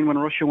Ukraine when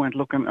Russia went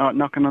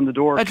knocking on the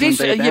door. But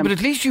at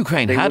least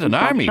Ukraine had an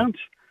army.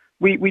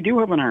 We do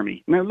have an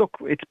army. Now, look,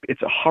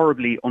 it's a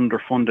horribly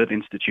underfunded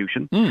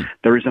institution.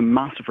 There is a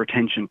massive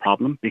retention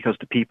problem because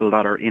the people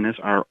that are in it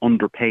are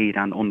underpaid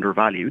and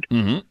undervalued.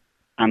 Mm-hmm.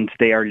 And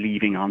they are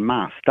leaving en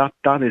masse.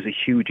 That is a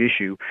huge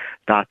issue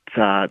that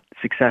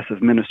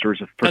successive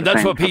ministers of and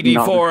that's what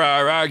PD4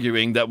 are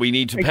arguing, that we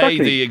need to pay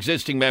the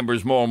existing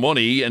members more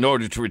money in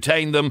order to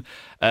retain them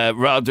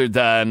rather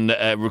than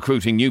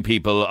recruiting new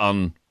people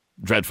on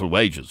dreadful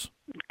wages.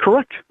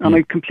 Correct, and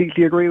I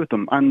completely agree with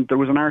them. And there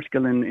was an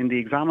article in the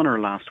Examiner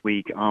last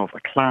week of a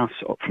class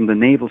from the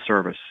Naval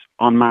Service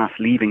en masse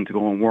leaving to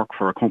go and work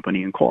for a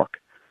company in Cork.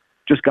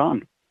 Just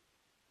gone.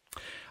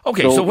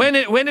 Okay, so when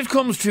it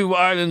comes to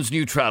Ireland's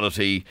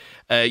neutrality,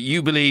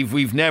 you believe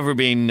we've never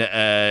been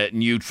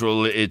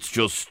neutral. It's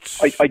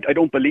just... I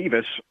don't believe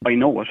it. I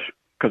know it,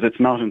 because it's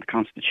not in the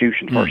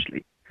Constitution,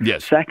 firstly.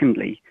 Yes.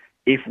 Secondly,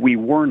 if we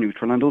were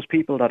neutral, and those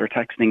people that are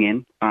texting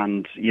in,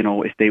 and,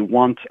 if they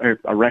want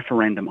a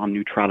referendum on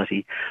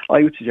neutrality,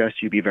 I would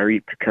suggest you be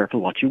very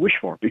careful what you wish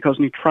for, because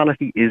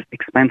neutrality is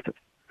expensive.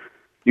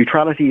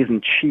 Neutrality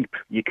isn't cheap.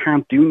 You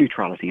can't do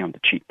neutrality on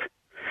the cheap.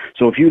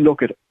 So if you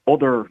look at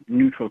other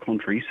neutral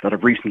countries that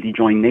have recently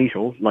joined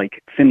NATO,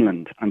 like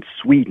Finland and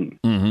Sweden,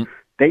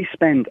 they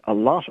spend a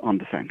lot on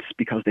defence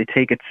because they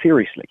take it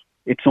seriously.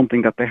 It's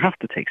something that they have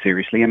to take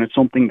seriously, and it's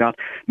something that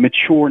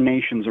mature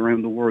nations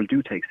around the world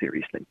do take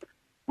seriously.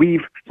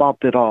 We've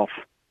fobbed it off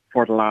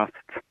for the last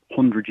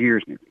 100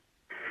 years maybe.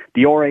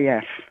 The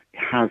RAF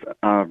has,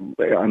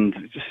 and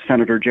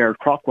Senator Gerard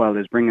Crockwell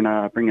is bringing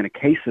a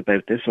case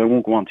about this, so I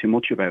won't go on too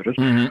much about it.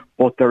 Mm-hmm.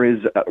 But there is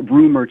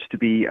rumoured to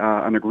be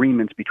an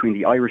agreement between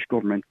the Irish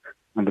government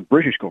and the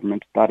British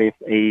government that if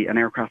an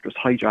aircraft was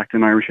hijacked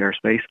in Irish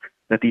airspace,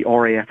 that the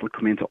RAF would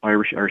come into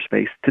Irish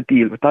airspace to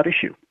deal with that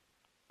issue.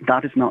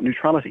 That is not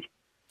neutrality.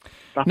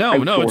 That's No,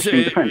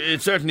 outsourcing defence.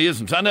 it certainly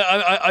isn't. And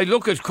I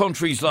look at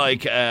countries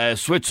like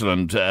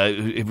Switzerland,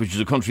 which is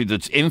a country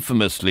that's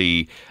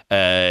infamously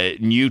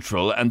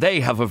neutral, and they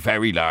have a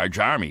very large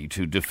army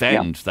to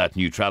defend that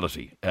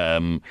neutrality.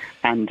 And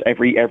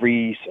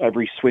every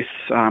Swiss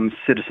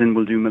citizen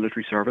will do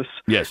military service.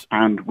 Yes.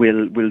 And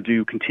will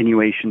do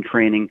continuation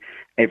training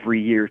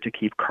every year to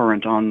keep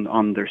current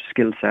on their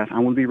skill set,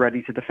 and will be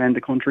ready to defend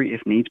the country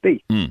if needs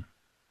be. Mm.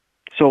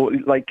 So,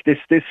 like this,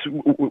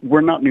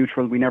 we're not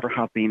neutral. We never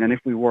have been, and if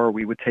we were,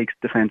 we would take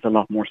defence a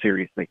lot more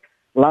seriously.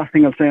 Last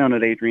thing I'll say on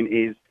it, Adrian,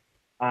 is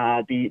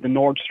the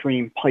Nord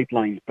Stream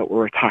pipelines that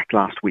were attacked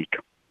last week.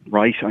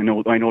 Right? I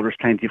know. There's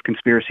plenty of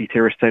conspiracy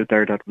theorists out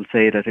there that will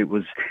say that it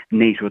was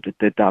NATO that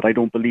did that. I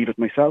don't believe it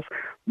myself,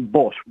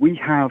 but we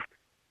have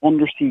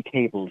undersea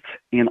cables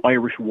in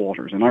Irish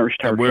waters, in Irish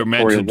territorial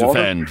waters. We're meant to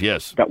defend,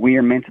 yes. That we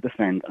are meant to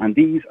defend, and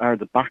these are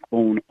the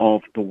backbone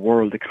of the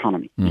world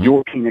economy, the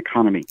European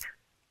economy.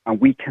 And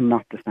we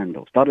cannot defend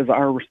those. That is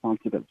our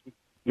responsibility.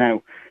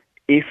 Now,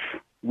 if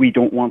we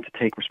don't want to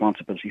take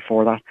responsibility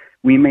for that,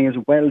 we may as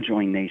well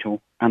join NATO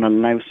and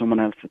allow someone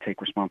else to take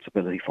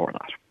responsibility for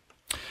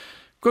that.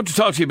 Good to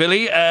talk to you,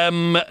 Billy.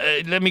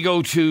 Let me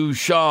go to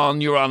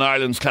Sean. You're on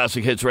Ireland's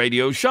Classic Hits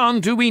Radio. Sean,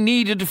 do we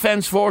need a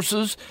defence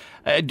forces?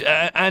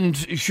 And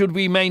should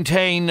we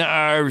maintain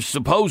our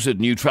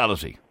supposed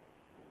neutrality?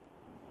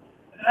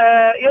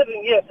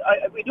 Yes,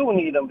 we do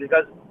need them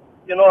because,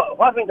 you know,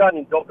 what went on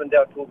in Dublin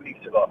there 2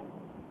 weeks ago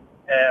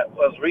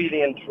was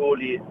really and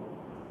truly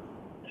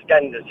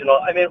scandalous. You know,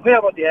 I mean,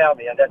 where was the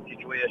army in that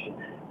situation?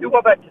 You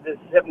go back to the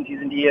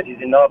 70s and the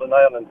 80s in Northern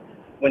Ireland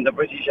when the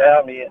British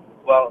Army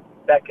were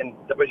back in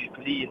the British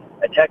police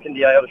attacking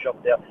the Irish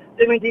up there.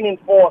 They went in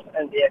force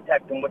and they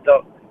attacked them with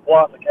their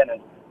water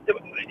cannons.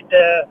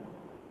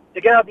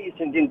 The Gardaí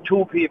sent in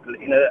 2 people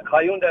in a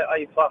Hyundai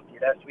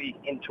i40 last week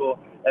into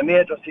a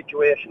major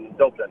situation in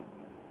Dublin.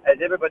 As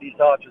everybody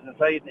saw, it was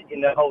inside in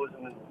the house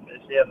and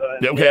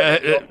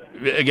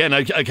again,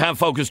 I can't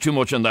focus too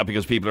much on that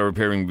because people are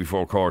appearing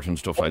before court and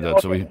stuff like that.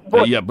 So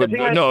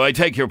I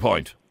take your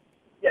point.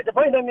 Yeah, the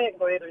point I'm making,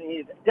 Adrian,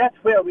 is that's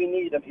where we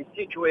need them in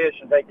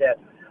situations like that.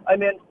 I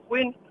mean,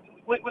 when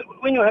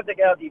you have the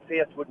Gardaí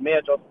faced with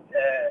major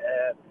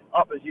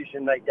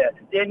opposition like that,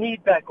 they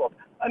need backup.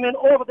 I mean,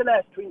 over the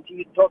last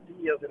 20, 30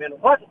 years, I mean,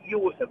 what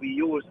use have we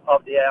used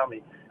of the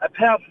army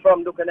apart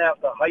from looking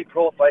after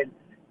high-profile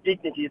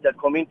dignities that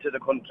come into the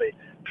country,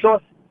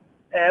 plus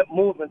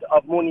movement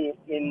of money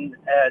in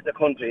the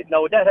country.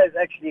 Now, that has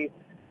actually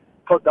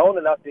cut down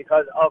a lot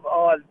because of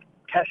all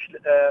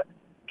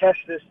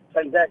cashless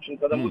transactions,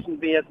 so there mustn't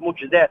be as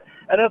much as that.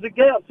 And as a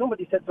girl,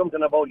 somebody said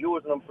something about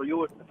using them for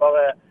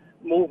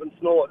moving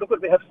snow. Look,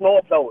 we have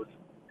snow plows.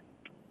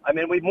 I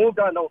mean, we've moved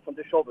on now from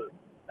the shovel,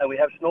 and we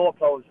have snow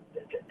plows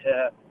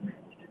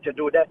to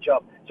do that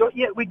job. So,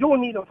 yeah, we do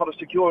need them from a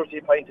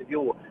security point of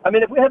view. I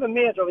mean, if we have a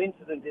major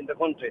incident in the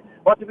country,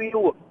 what do we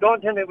do?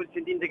 Don't tell me we'll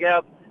send in the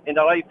guards in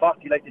the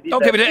I-40 like they did.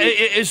 Okay,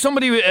 but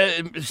somebody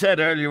said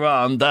earlier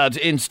on that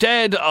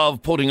instead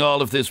of putting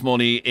all of this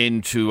money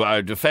into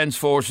our defence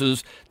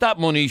forces, that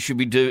money should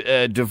be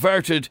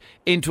diverted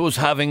into us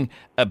having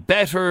a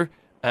better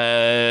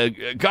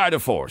Garda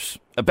force,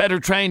 a better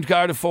trained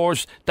Garda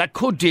force that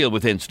could deal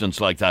with incidents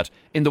like that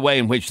in the way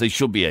in which they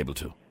should be able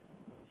to.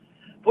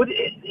 But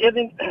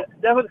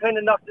that was kind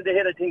of knocked to the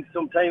head of things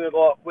some time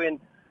ago when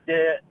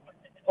they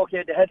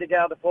had the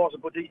Garda force,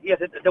 but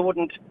they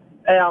wouldn't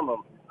arm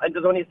them. And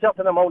there's only a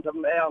certain amount of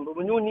them armed. But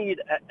when you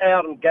need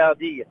armed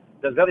Gardaí,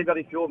 there's very,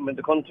 very few of them in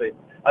the country.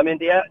 I mean,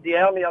 the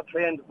army are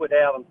trained with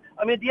arms.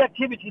 I mean, the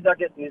activity they're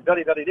getting is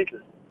very, very little.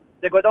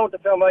 They go down to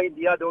Fermoy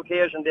the odd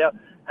occasion there,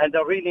 and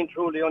they're really and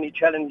truly only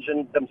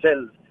challenging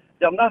themselves.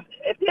 They're not.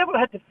 If they ever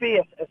had to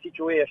face a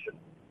situation,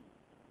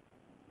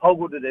 how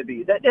good would they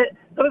be? There's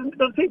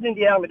people in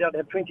the army that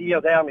have 20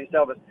 years army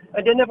service,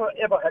 and they never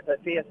ever had to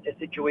face a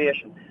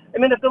situation. I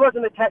mean, if there was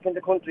an attack in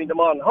the country in the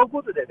morning, how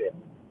good would they be?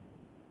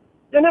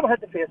 They never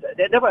had to face it.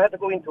 They never had to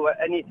go into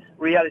any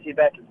reality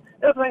battles.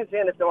 That's why I'm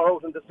saying if they were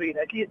out on the street,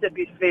 at least they'd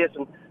be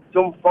facing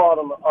some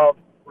form of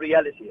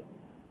reality.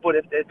 But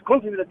if the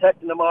country was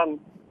attacked in the morning,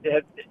 they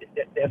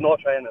have no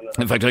training.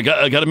 In fact, I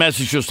got a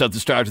message just at the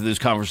start of this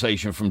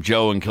conversation from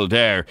Joe in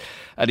Kildare,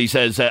 and he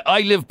says,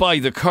 I live by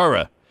the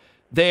Curragh.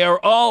 They are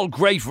all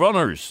great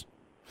runners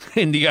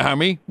in the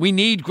army. We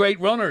need great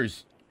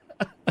runners.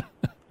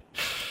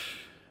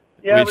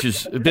 Which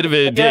is a bit of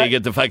a dig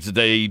at the fact that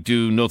they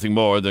do nothing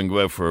more than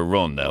go out for a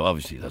run now.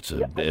 Obviously, that's a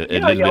little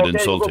bit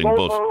insulting.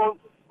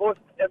 But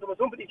if there was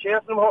somebody chasing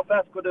them, how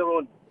fast could they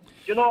run?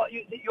 You know,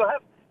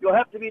 you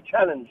have to be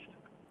challenged.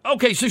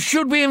 Okay, so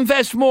should we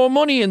invest more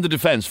money in the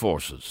defence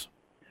forces?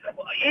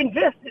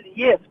 Invest it,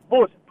 yes,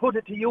 but put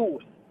it to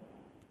use.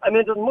 I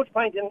mean, there's much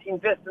point in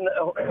investing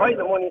a pile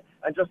of money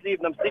and just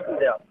leaving them sitting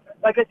there.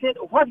 Like I said,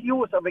 what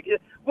use of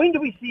it? When do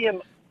we see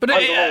him? But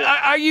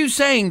are you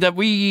saying that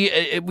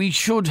we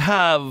should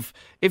have,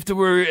 if there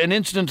were an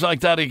incident like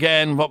that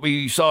again, what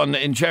we saw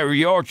in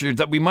Cherry Orchard,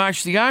 that we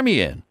march the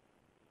army in?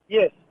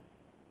 Yes.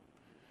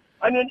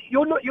 I mean,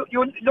 you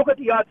look at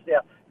the odds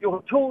there. You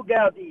have two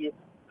Gardaí,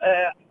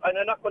 and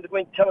I'm not going to go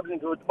into terribly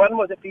into it. One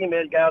was a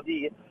female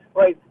Gardaí,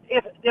 right?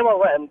 If they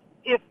were rammed,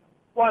 if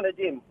one of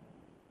them,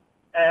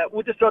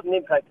 with a sudden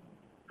impact,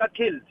 got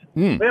killed.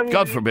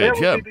 God forbid,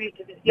 yeah.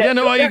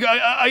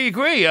 I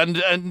agree, and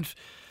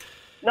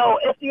no,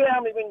 if the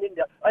army went in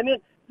there, I mean,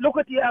 look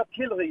at the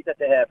artillery that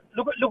they have.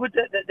 Look at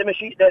the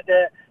machine,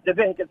 the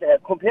vehicles they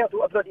have compared to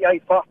a bloody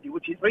I-40,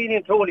 which is really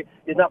and truly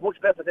is not much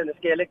better than a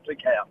scale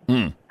electric car.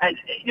 And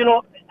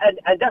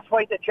and that's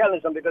why they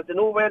challenged them, because they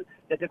know well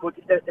that they could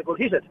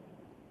hit it,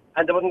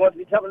 and there wasn't going to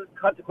be terrible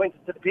consequences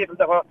to the people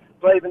that were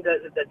driving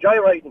the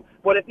joyriding.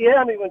 But if the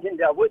army went in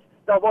there with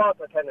their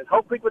water cannons,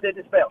 how quick would they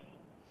disperse?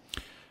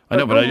 I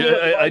know, but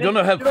I don't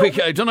know how quick.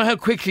 I don't know how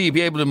quickly you'd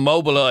be able to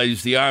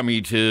mobilise the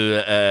army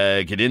to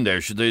get in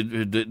there. Should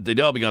they'd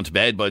all be gone to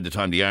bed by the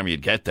time the army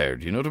would get there?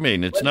 Do you know what I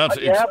mean? It's not.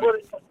 But if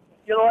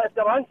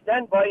they're on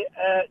standby,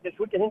 they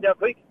should get in there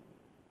quick.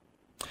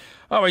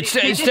 All right,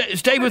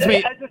 stay with me.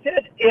 As I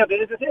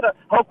said,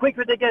 how quick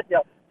would they get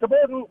there?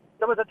 Supposing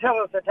there was a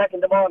terrorist attack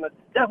in the morning,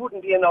 that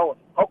wouldn't be an hour.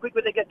 How quick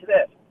would they get to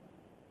that?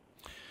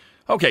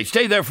 OK,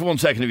 stay there for 1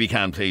 second if you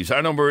can, please.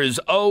 Our number is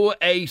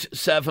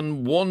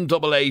 087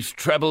 188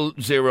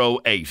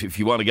 0008 if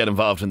you want to get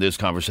involved in this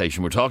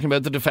conversation. We're talking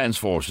about the Defence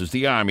Forces,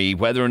 the Army,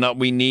 whether or not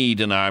we need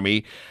an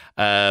army.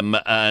 And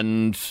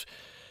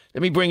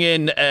let me bring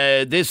in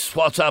this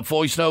WhatsApp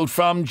voice note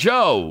from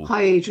Joe.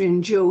 Hi,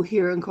 Adrian. Joe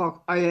here in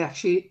Cork. I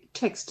actually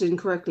texted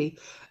incorrectly.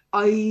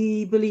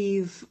 I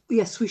believe,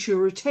 yes, we should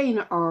retain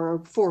our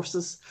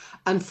forces,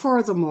 and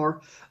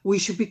furthermore, we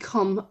should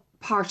become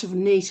part of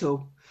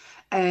NATO.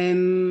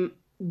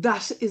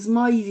 That is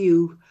my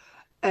view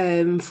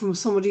from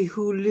somebody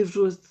who lived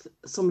with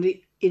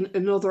somebody in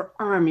another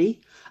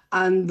army,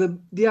 and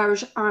the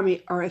Irish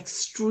Army are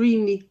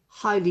extremely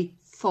highly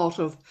thought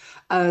of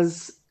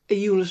as a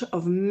unit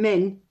of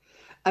men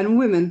and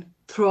women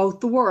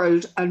throughout the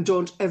world, and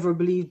don't ever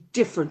believe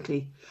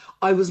differently.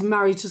 I was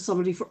married to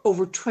somebody for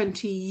over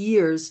 20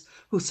 years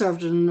who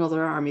served in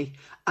another army,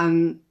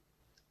 and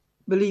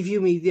believe you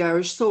me, the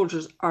Irish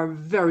soldiers are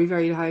very,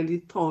 very highly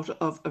thought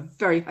of,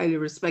 very highly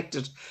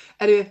respected.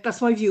 Anyway,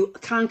 that's my view.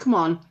 Can come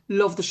on.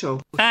 Love the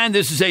show. And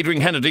this is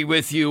Adrian Kennedy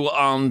with you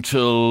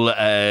until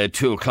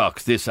 2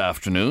 o'clock this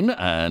afternoon,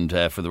 and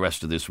for the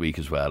rest of this week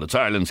as well. It's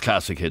Ireland's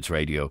Classic Hits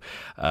Radio,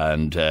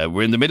 and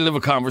we're in the middle of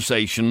a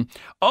conversation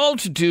all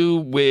to do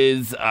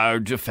with our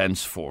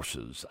Defence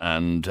Forces.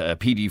 And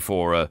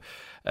PD4,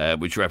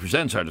 which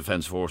represents our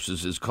Defence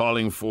Forces, is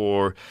calling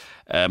for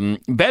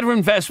better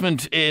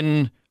investment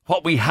in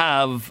what we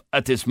have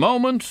at this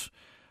moment,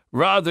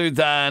 rather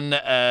than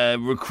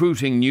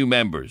recruiting new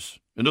members.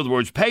 In other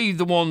words, pay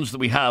the ones that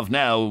we have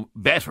now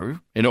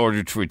better in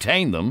order to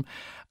retain them,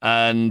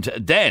 and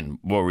then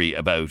worry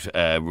about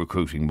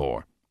recruiting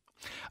more.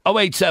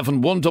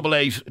 087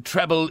 188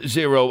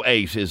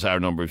 0008 is our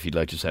number if you'd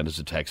like to send us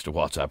a text, a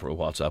WhatsApp, or a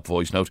WhatsApp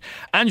voice note.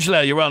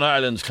 Angela, you're on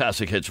Ireland's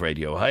Classic Hits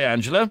Radio. Hi,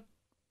 Angela.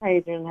 Hi,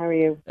 Adrian. How are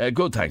you?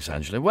 Good, thanks,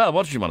 Angela. Well,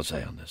 what did you want to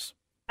say on this?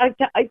 I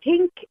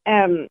think...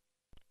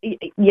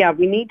 yeah,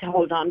 we need to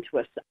hold on to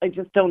it. I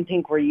just don't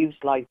think we're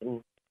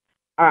utilising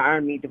our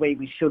army the way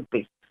we should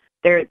be.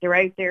 They're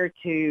out there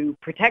to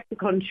protect the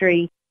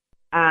country,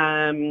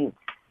 but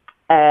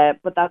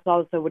that's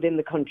also within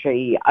the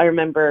country. I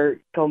remember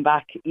going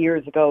back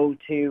years ago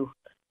to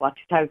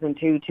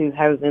 2002,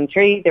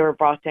 2003. They were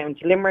brought down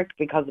to Limerick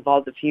because of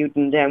all the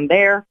feuding down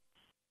there,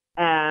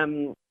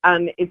 and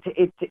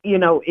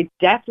it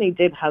definitely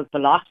did help a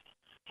lot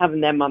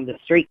having them on the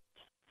street.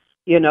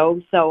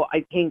 So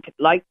I think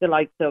like the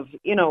likes of,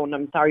 and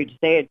I'm sorry to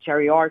say it,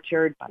 Cherry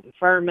Orchard,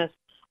 Ballyfermot,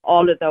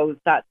 all of those,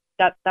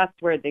 that's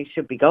where they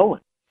should be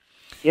going.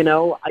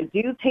 I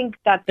do think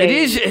that it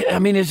is. I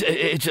mean, it's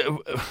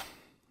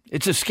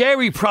a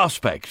scary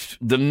prospect.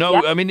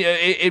 I mean,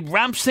 it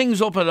ramps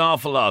things up an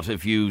awful lot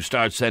if you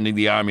start sending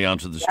the army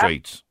onto the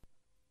streets.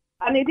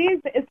 And it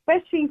is,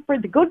 especially for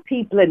the good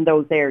people in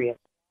those areas,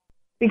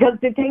 because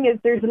the thing is,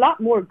 there's a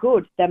lot more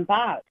good than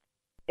bad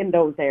in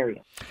those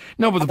areas.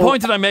 No, but the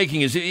point that I'm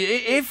making is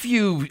if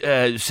you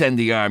send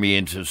the army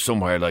into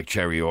somewhere like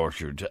Cherry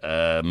Orchard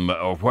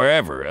or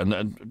wherever,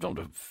 and don't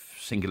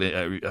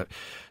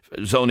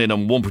zone in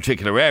on one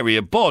particular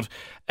area, but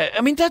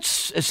I mean,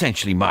 that's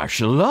essentially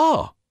martial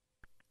law.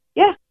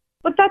 Yeah,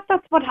 but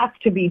that's what has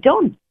to be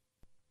done,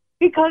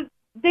 because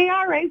they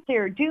are out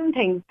there doing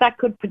things that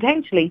could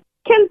potentially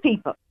kill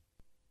people.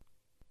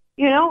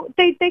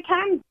 They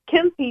can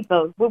kill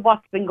people with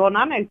what's been going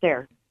on out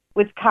there,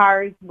 with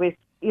cars, with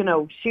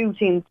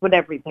shootings, with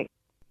everything.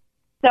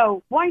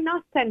 So why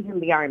not send in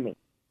the army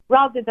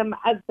rather than,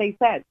 as they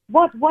said,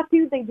 what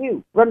do they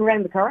do? Run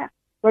around the Curragh,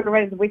 run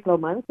around the Wicklow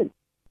Mountains.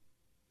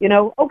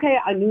 Okay,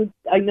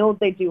 I know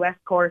they do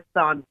escorts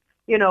on,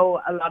 you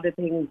know, a lot of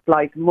things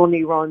like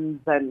money runs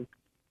and,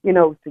 you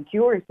know,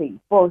 security.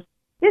 But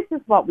this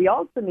is what we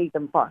also need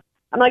them for.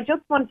 And I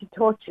just want to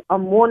touch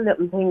on one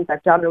little thing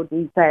that John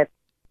O'Dea said,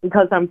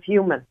 because I'm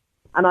fuming,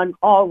 and I'm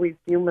always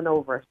fuming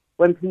over it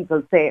when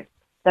people say it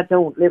that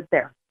don't live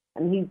there.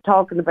 And he's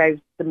talking about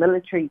the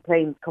military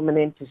planes coming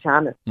into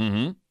Shannon.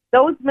 Mm-hmm.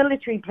 Those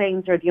military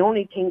planes are the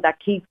only thing that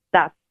keeps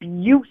that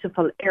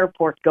beautiful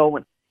airport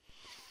going.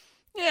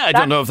 Yeah, I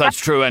don't know if that's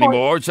true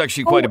anymore. It's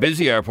actually quite a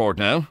busy airport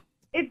now.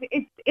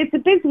 It's a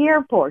busy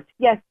airport,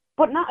 yes,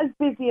 but not as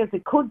busy as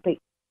it could be.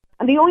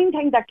 And the only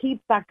thing that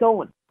keeps that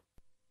going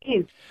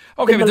is...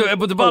 Okay,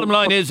 but the bottom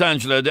line is,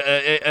 Angela,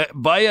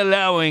 by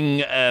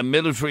allowing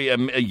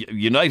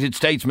United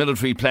States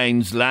military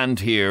planes land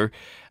here,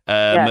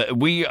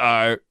 we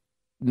are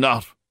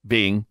not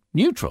being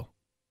neutral.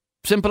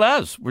 Simple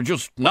as. We're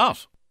just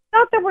not.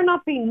 Not that we're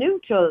not being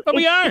neutral. No,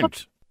 we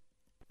aren't.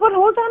 But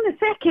hold on a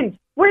second.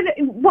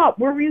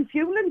 We're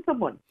refueling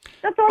someone.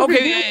 That's all.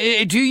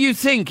 Okay, do you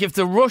think if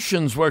the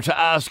Russians were to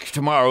ask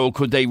tomorrow,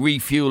 could they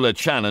refuel at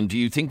Shannon, do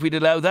you think we'd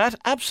allow that?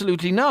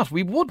 Absolutely not.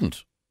 We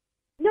wouldn't.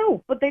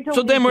 No, but they don't.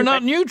 So then we're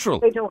not neutral.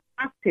 They don't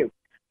have to.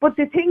 But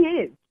the thing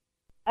is,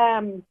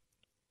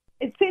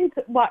 it's since,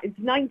 it's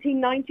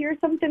 1990 or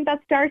something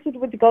that started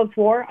with the Gulf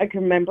War. I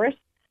can remember it.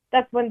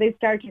 That's when they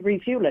started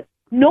refueling.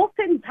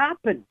 Nothing's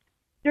happened.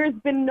 There's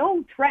been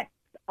no threats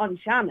on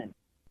Shannon.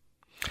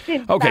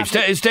 Okay,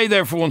 stay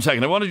there for 1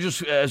 second. I want to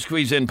just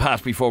squeeze in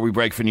Pat before we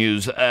break for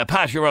news.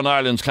 Pat, you're on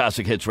Ireland's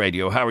Classic Hits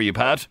Radio. How are you,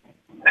 Pat?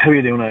 How are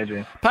you doing,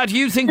 Adrian? Pat, do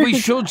you think we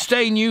should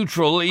stay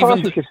neutral? Of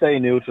course we should stay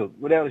neutral,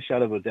 without a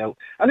shadow of a doubt.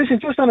 And listen,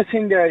 just on a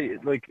thing there,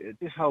 like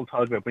this whole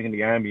talk about bringing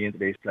the army into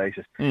these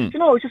places. You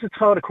know, it's just a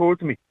thought occurred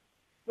to me.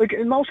 Like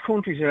in most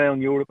countries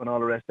around Europe and all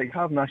the rest, they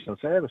have national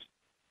service.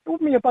 It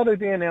wouldn't be a bad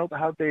idea now to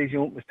have these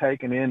young ones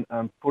taken in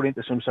and put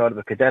into some sort of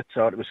a cadet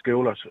sort of a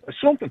school or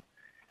something.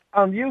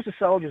 And use the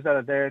soldiers that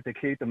are there to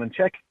keep them in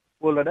check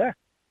while they're there.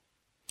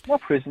 Not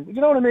prison. You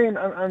know what I mean?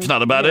 And it's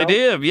not a bad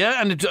idea, yeah.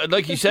 And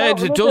like you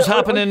said, it does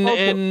happen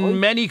in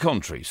many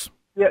countries.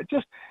 Yeah,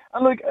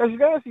 and like as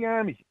regards the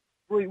army,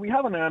 we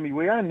have an army.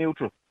 We are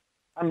neutral,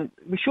 and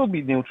we should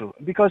be neutral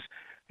because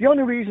the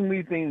only reason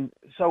we've been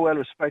so well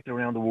respected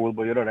around the world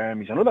by other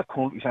armies and other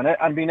countries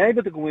and being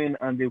able to go in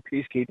and do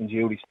peacekeeping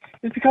duties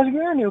is because we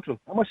are neutral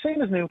and we're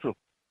seen as neutral.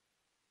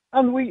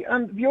 And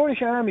the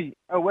Irish Army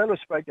are well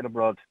respected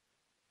abroad.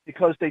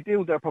 Because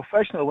they're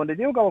professional. When they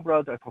do go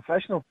abroad, they're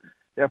professional.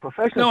 They're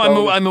professional.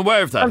 No, I'm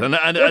aware of that. And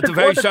at the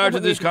very start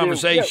of this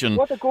conversation...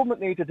 what the government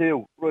need to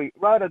do, right,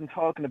 rather than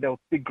talking about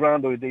big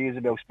grand ideas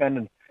about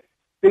spending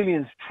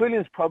billions,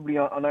 trillions probably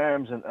on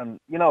arms and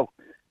you know,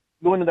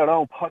 lining their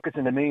own pockets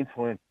in the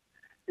meantime,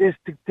 is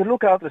to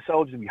look after the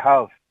soldiers we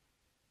have.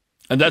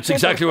 And that's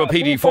exactly what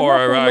PD4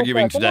 are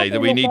arguing today,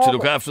 that we need to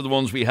look after the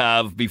ones we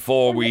have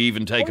before we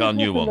even take on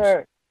new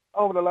ones.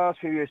 Over the last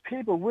few years,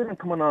 women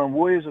coming on,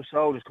 wives of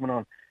soldiers coming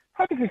on,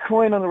 practically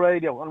crying on the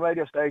radio, on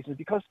radio stations,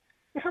 because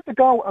you have to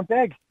go and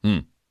beg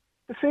to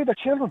feed their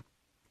children.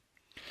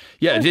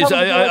 Yeah, it is.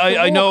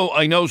 I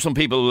know some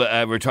people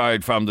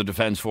retired from the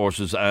Defence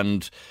Forces,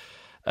 and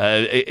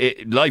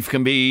life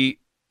can be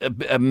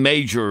a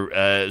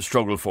major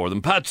struggle for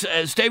them. Pat,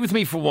 stay with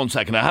me for 1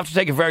 second. I have to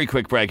take a very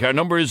quick break. Our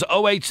number is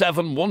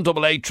 087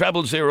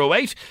 188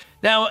 0008.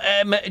 Now,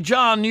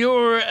 John,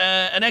 you're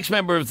an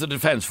ex-member of the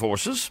Defence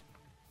Forces.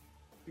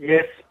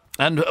 Yes.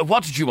 And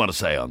what did you want to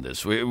say on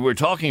this? We're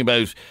talking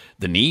about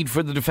the need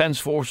for the Defence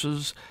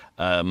Forces,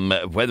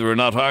 whether or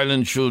not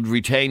Ireland should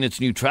retain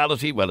its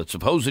neutrality, its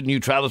supposed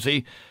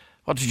neutrality.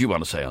 What did you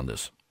want to say on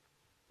this?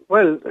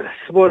 Well,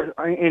 suppose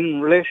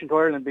in relation to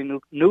Ireland being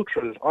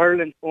neutral,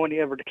 Ireland only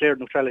ever declared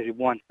neutrality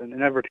once, and it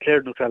never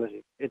declared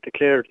neutrality. It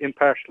declared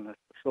impartialness.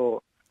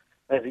 So,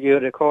 as you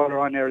had a caller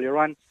on earlier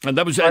on. And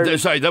that was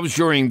that was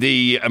during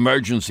the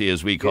emergency,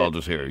 as we called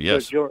it here.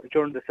 Yes,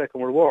 during the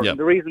Second World War. Yeah. And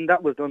the reason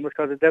that was done was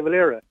because of the De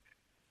Valera.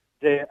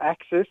 The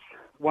Axis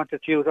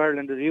wanted to use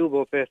Ireland as a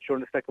U-boat base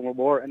during the Second World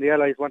War, and the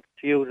Allies wanted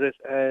to use it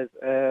as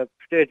a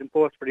staging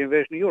post for the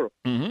invasion of Europe.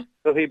 Mm-hmm.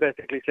 So he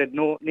basically said,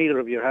 no, neither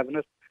of you are having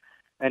it.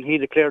 And he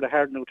declared a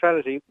hard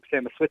neutrality,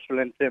 same as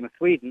Switzerland, same as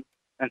Sweden,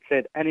 and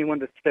said anyone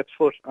that steps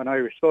foot on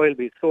Irish soil,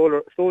 be it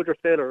soldier,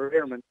 sailor or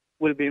airman,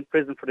 will be in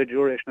prison for the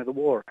duration of the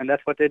war. And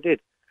that's what they did.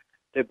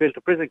 They built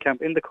a prison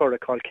camp in the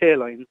Curragh called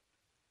K-Line,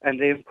 and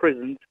they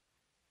imprisoned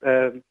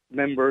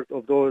members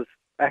of those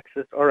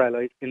Axis or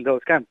Allies in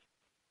those camps.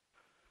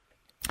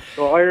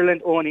 So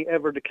Ireland only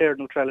ever declared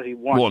neutrality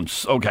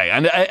once. Okay.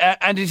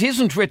 And it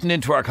isn't written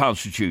into our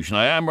constitution.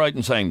 I am right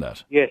in saying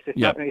that. Yes,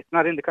 it's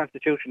not in the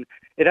constitution.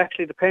 It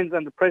actually depends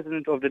on the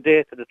president of the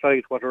day to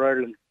decide what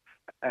Ireland,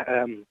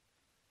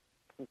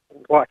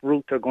 what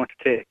route they're going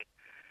to take.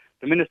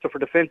 The Minister for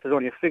Defence is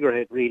only a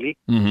figurehead, really.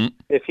 Mm-hmm.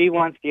 If he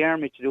wants the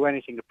army to do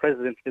anything, the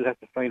president still has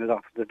to sign it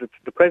off.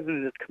 The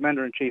president is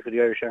commander-in-chief of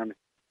the Irish Army.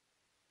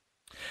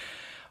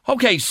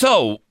 Okay,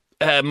 so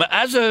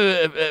as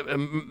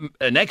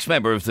an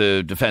ex-member of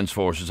the Defence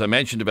Forces, I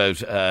mentioned about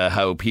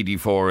how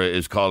PD4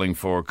 is calling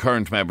for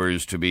current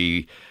members to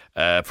be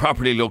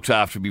properly looked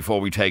after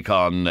before we take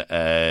on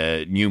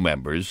new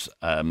members.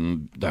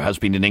 There has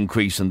been an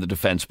increase in the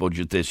defence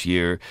budget this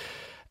year.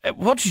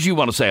 What did you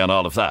want to say on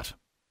all of that?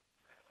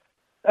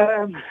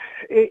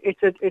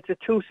 It's a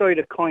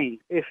two-sided coin.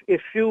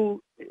 If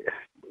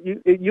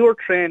you're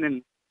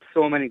training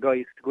so many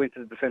guys to go into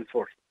the defence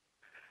force,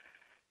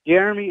 the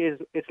army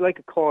it's like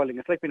a calling.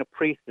 It's like being a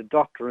priest, a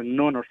doctor, a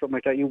nun, or something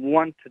like that. You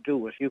want to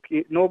do it.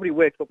 Nobody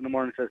wakes up in the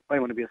morning and says, "I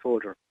want to be a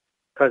soldier,"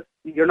 because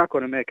you're not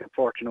going to make a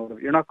fortune out of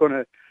it. You're not going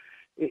to.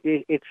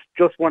 It's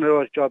just one of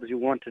those jobs you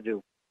want to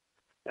do.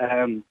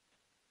 The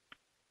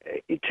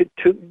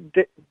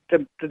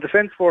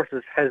defence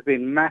forces has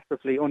been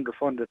massively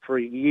underfunded for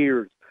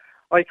years.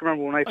 I can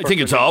remember when I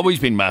think it's always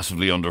been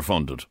massively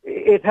underfunded.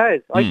 It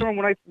has. I can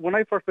remember when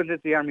I first went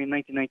into the army in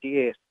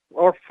 1998.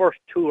 Our first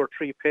 2 or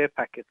 3 pay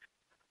packets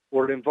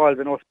were involved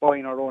in us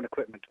buying our own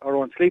equipment, our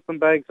own sleeping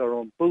bags, our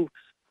own boots.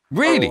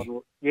 Really?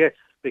 Yes,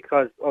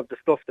 because of the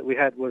stuff that we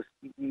had was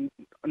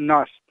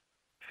not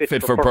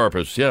fit for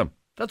purpose. Yeah,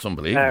 that's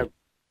unbelievable.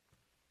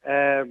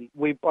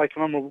 I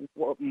can remember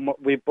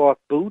we bought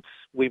boots,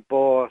 we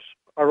bought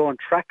our own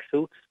track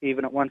suits,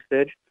 even at one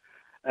stage,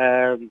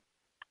 our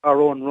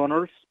own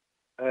runners,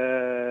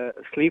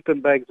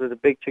 sleeping bags was a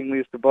big thing we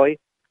used to buy,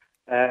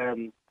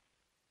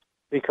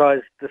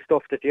 because the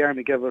stuff that the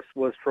army gave us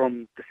was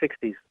from the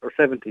 60s or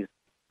 70s,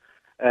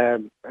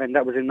 and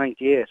that was in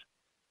 98.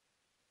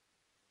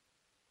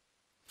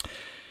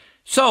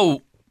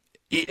 So,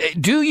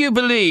 do you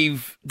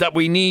believe that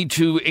we need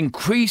to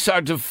increase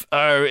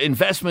our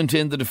investment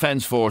in the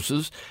defence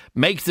forces,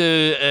 make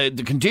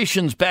the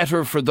conditions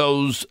better for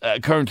those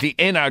currently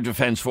in our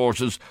defence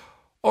forces,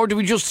 or do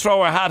we just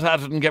throw our hat at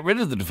it and get rid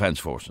of the defence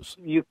forces?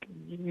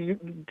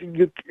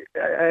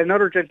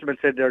 Another gentleman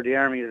said there the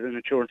army is an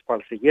insurance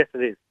policy. Yes,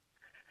 it is.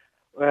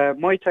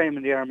 My time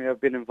in the army,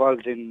 I've been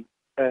involved in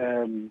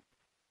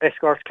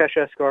escorts, cash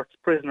escorts,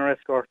 prisoner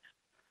escorts.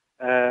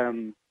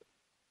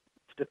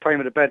 The time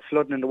of the bad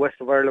flooding in the west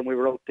of Ireland, we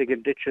were out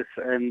digging ditches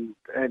and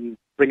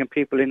bringing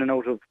people in and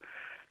out of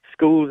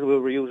schools. We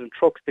were using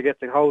trucks to get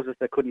to houses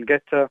they couldn't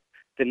get to.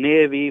 The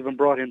Navy even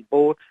brought in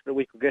boats that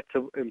we could get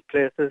to in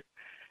places.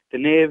 The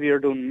Navy are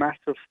doing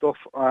massive stuff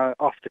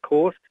off the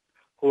coast,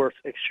 who are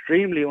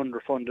extremely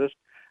underfunded,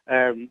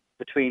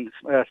 between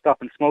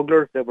stopping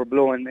smugglers that were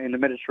blowing in the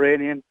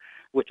Mediterranean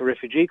with the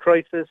refugee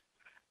crisis.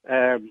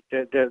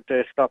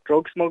 They stop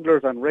drug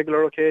smugglers on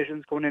regular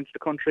occasions coming into the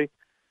country.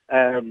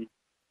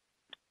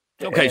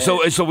 Okay,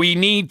 so we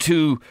need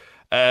to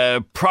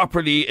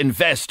properly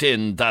invest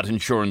in that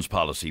insurance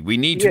policy. We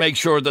need to make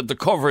sure that the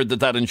cover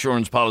that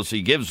insurance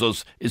policy gives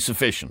us is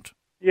sufficient.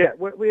 Yeah,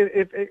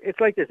 it's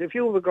like this. If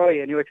you have a guy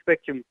and you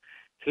expect him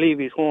to leave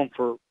his home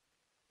for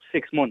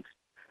 6 months,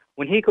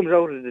 when he comes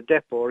out of the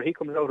depot or he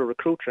comes out of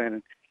recruit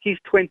training, he's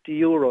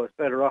 €20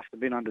 better off than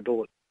being on the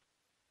dole.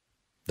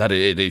 That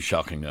it is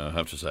shocking, I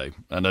have to say.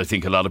 And I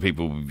think a lot of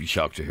people would be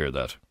shocked to hear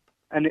that.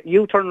 And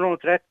you turn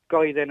around to that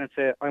guy then and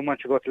say, I want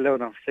you to go to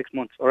Lebanon for 6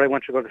 months, or I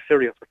want you to go to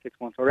Syria for 6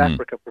 months, or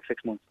Africa for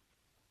 6 months.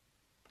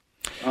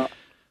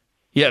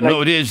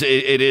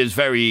 It is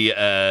very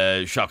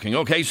shocking.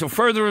 Okay, so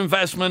further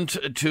investment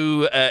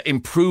to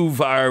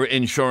improve our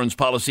insurance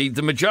policy.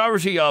 The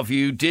majority of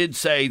you did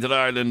say that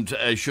Ireland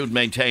should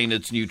maintain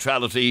its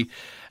neutrality.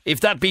 If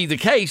that be the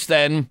case,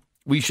 then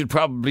we should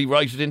probably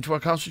write it into our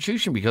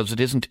constitution, because it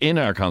isn't in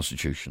our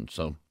constitution.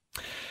 So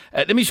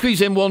let me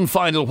squeeze in one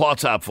final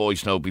WhatsApp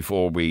voice note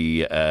before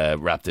we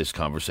wrap this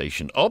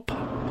conversation up.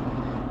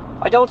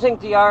 I don't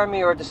think the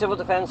Army or the Civil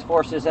Defence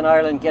Forces in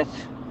Ireland get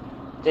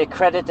the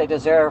credit they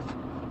deserve.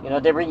 You know,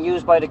 they've been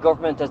used by the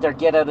government as their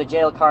get out of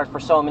jail card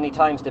for so many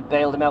times to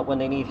bail them out when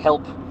they need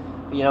help,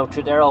 you know,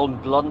 through their own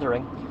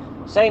blundering.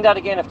 Saying that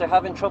again, if they're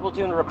having trouble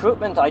doing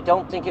recruitment, I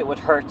don't think it would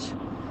hurt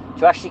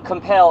to actually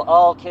compel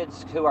all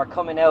kids who are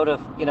coming out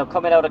of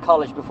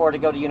college before they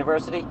go to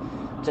university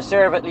to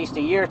serve at least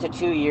 1 year to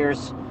 2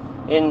 years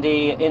in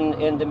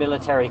the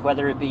military,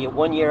 whether it be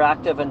 1 year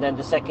active and then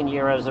the second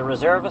year as a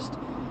reservist.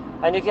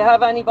 And if you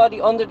have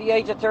anybody under the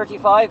age of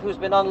 35 who's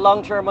been on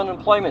long-term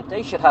unemployment,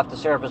 they should have to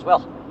serve as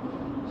well.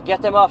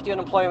 Get them off the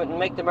unemployment and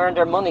make them earn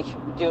their money,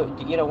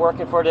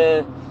 working for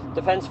the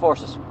Defence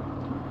Forces.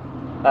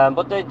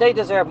 But they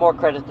deserve more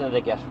credit than they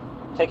get.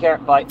 Take care.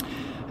 Bye.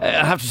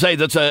 I have to say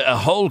that's a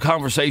whole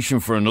conversation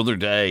for another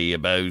day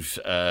about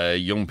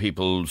young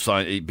people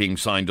being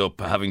signed up,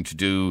 having to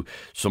do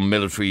some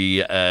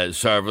military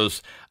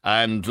service,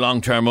 and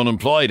long-term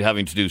unemployed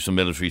having to do some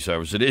military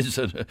service. It is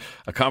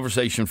a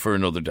conversation for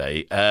another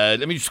day.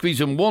 Let me just squeeze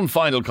in one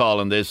final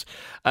call on this,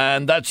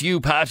 and that's you,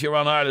 Pat. You're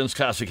on Ireland's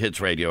Classic Hits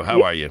Radio.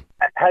 How are you?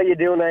 How you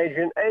doing,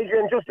 Adrian?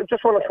 Adrian,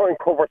 just want to try and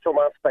cover some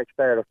aspects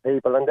there of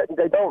people, and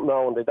they don't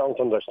know and they don't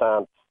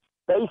understand.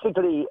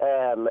 Basically,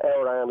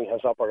 our army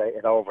has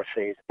operated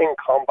overseas in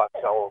combat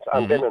zones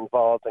and been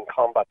involved in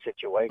combat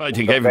situations. I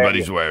think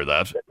everybody's aware of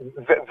that.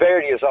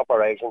 Various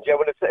operations, yeah,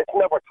 but it's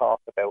never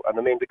talked about. And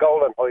I mean, the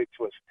Golan Heights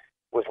was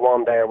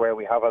one there where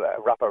we have a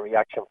rapid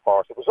reaction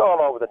force. It was all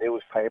over the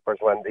newspapers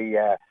when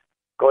the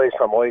guys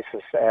from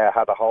ISIS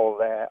had a whole,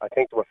 I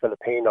think there were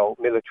Filipino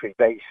military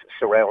base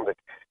surrounded.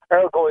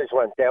 Our guys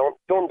went down,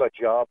 done their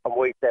job, and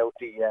wiped out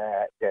the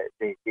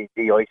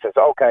ISIS.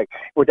 Okay,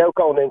 without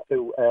going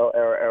into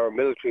our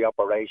military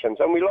operations,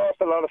 and we lost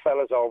a lot of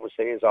fellas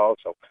overseas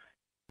also.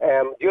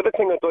 The other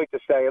thing I'd like to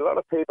say, a lot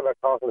of people are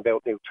talking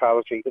about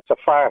neutrality. It's a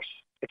farce.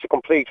 It's a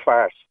complete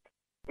farce.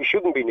 We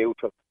shouldn't be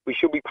neutral. We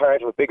should be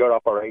part of a bigger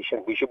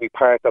operation. We should be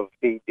part of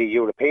the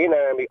European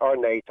Army or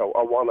NATO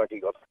or one or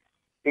the other.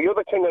 The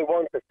other thing I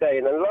want to say,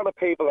 and a lot of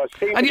people are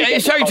seeing...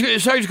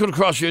 Sorry to cut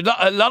across you.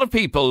 A lot of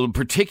people,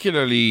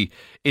 particularly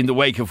in the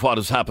wake of what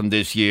has happened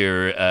this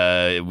year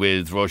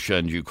with Russia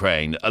and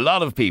Ukraine, a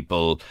lot of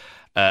people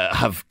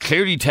have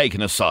clearly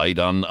taken a side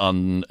on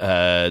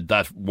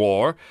that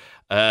war.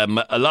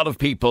 A lot of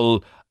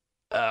people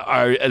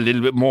are a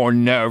little bit more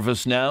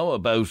nervous now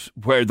about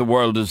where the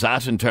world is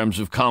at in terms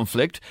of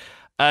conflict.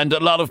 And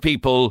a lot of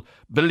people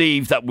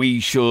believe that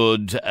we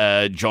should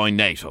join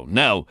NATO.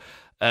 Now...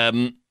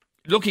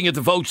 looking at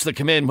the votes that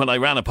come in when I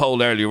ran a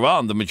poll earlier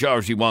on, the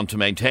majority want to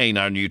maintain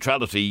our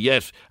neutrality,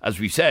 yet, as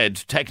we said,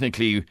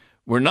 technically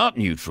we're not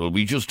neutral.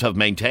 We just have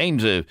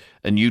maintained a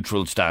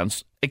neutral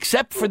stance,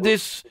 except for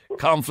this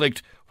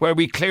conflict where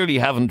we clearly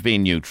haven't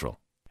been neutral.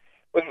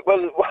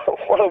 Well,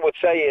 what I would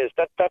say is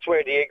that's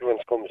where the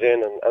ignorance comes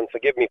in, and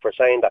forgive me for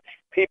saying that.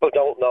 People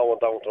don't know and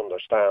don't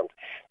understand.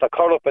 They're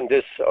caught up in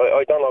this,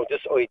 I don't know,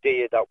 this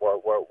idea that we're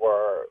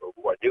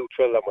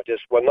neutral and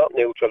we're not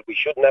neutral. We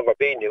should never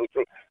be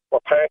neutral.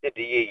 We're part of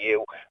the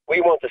EU. We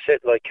want to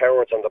sit like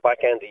cowards on the back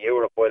end of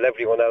Europe while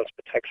everyone else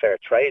protects our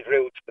trade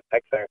routes,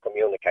 protects our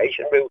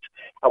communication routes,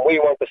 and we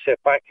want to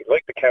sit back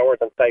like the coward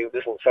and say,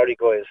 listen, sorry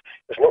guys,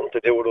 there's nothing to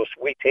do with us.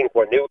 We think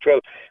we're neutral.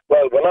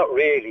 Well, we're not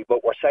really,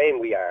 but we're saying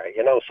we are,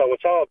 so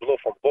it's all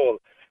bluff and bull.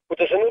 But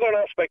there's another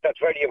aspect that's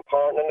very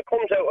important, and it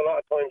comes out a lot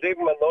of times,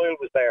 even when Niall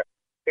was there,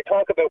 they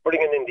talk about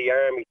bringing in the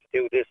army to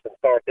do this and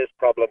sort this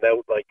problem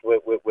out, like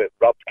with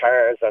robbed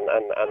cars, and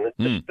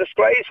it's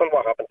disgraceful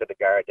what happened to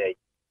the Gardaí.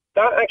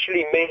 That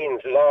actually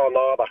means law and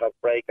order has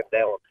broken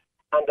down,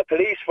 and the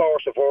police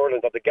force of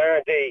Ireland, or the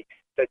Gardaí,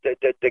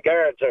 the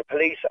guards or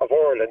police of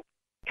Ireland,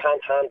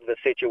 can't handle the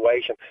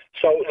situation.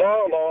 So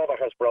law and order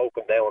has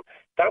broken down.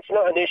 That's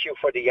not an issue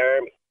for the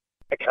army.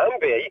 It can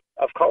be,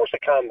 of course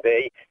it can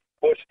be,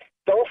 but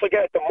don't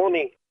forget the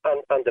money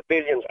and the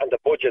billions and the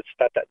budgets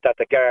that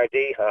the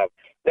Gardaí have.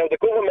 Now the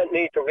government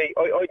need to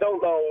I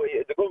don't know,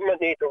 the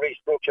government need to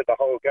restructure the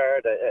whole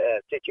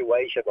Garda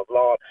situation of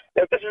law.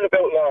 Now this is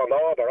about law and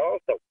order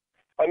also.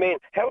 I mean,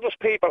 how does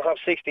people have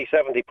 60,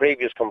 70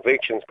 previous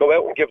convictions go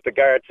out and give the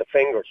guards the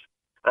fingers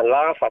and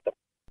laugh at them?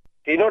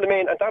 Do you know what I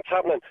mean? And that's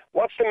happening.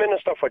 What's the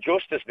Minister for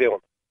Justice doing?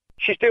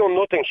 She's doing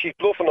nothing. She's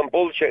bluffing and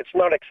bullshit. It's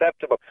not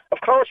acceptable.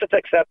 Of course it's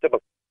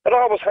acceptable. It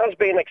always has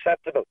been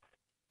acceptable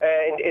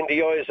in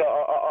the eyes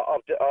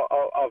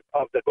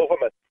of the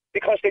government,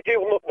 because they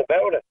do nothing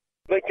about it.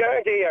 Like,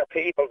 Gardaí are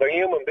people. They're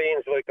human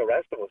beings like the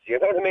rest of us. You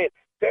know what I mean?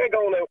 They're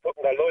going out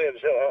putting their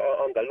lives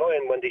on the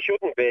line when they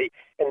shouldn't be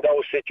in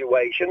those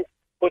situations.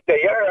 But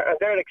they are, and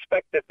they're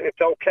expected it's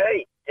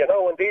okay.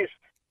 And these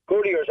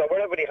couriers or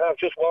whatever they have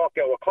just walk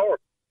out of court.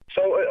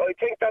 So I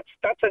think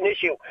that's an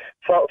issue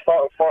for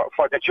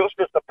the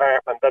Justice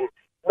Department, and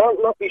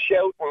not be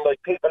shouting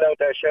like people out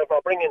there shouting,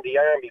 "Oh, bring in the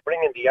army,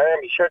 bring in the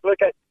army." Sure,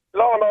 look at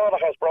law and order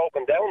has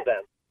broken down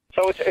then.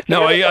 So it's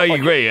no, I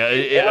agree.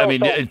 I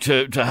mean,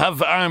 to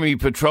have army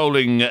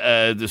patrolling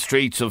the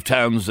streets of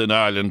towns in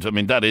Ireland, I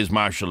mean, that is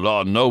martial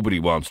law. Nobody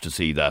wants to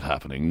see that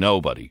happening.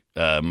 Nobody.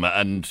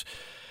 And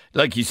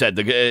like you said,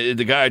 the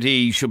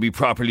Gardaí should be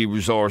properly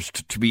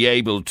resourced to be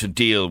able to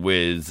deal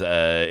with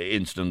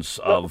incidents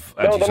of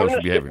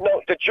antisocial behaviour.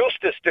 No, the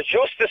justice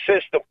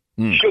system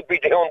should be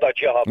doing that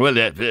job. Well,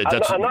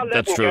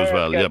 that's true as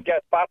well.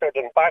 Get battered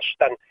and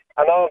bashed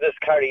and all this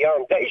carry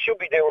on. They should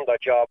be doing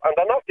that job, and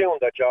they're not doing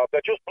that job.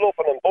 They're just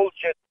bluffing and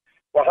bullshit.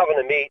 We're having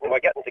a meeting. We're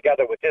getting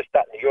together with this,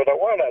 that, and the other.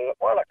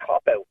 What a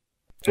cop out.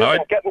 All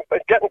right.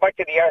 Getting back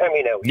to the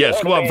army now.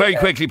 Yes, go on, very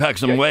quickly,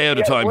 Paxton. I'm way out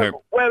of time here.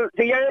 Well,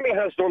 the army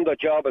has done their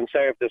job and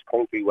served this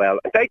country well,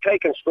 and they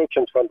take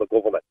instructions from the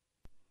government.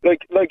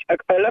 Like a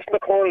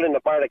lieutenant colonel in the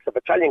barracks, a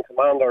battalion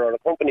commander or a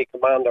company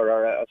commander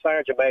or a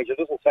sergeant major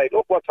doesn't say,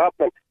 "Look what's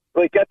happening.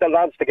 Right, get the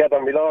lads together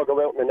and we'll all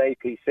go out in an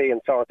APC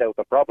and sort out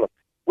the problem."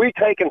 We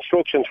take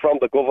instructions from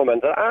the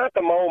government. And at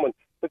the moment,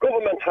 the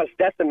government has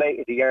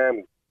decimated the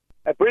army,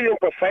 a brilliant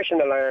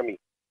professional army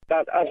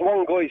that, as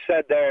one guy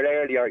said there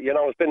earlier,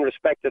 has been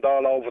respected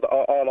all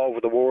over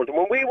the world. And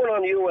when we were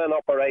on UN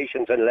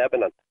operations in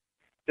Lebanon,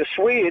 the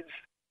Swedes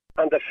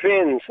and the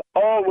Finns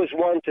always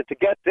wanted to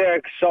get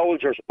their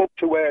soldiers up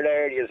to our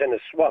areas in a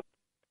SWAT,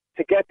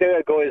 to get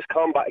their guys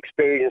combat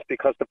experience,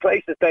 because the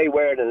places they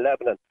were in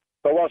Lebanon,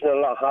 there wasn't a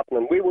lot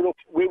happening. We were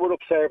up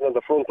serving on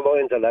the front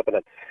lines of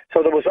Lebanon,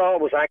 so there was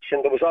always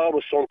action. There was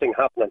always something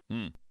happening.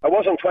 It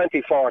wasn't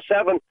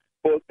 24/7,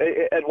 but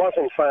it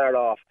wasn't far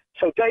off.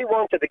 So they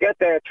wanted to get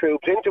their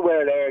troops into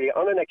our area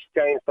on an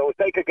exchange, so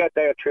they could get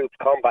their troops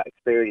combat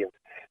experience.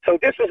 So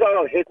this was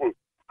all hidden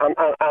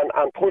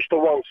and pushed to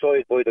one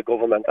side by the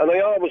government. And I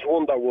always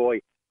wonder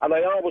why. And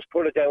I always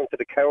put it down to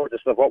the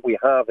cowardice of what we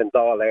have in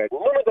Dáil Éireann.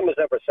 None of them has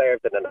ever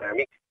served in an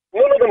army.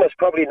 None of them has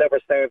probably never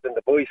served in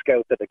the Boy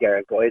Scouts or the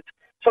Girl Guides.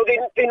 So they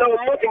know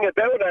nothing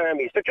about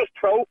armies. They're just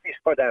trophies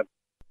for them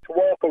to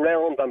walk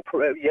around and,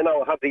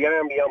 have the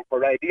army on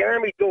parade. The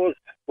army does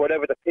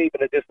whatever the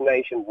people of this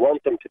nation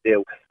want them to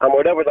do. And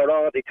whatever they're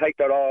on, they take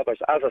their orders,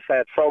 as I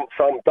said, from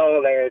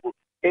Dáil Éireann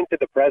into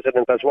the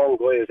president, as one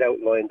guy has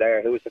outlined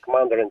there, who is the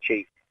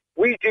commander-in-chief.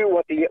 We do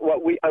what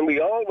we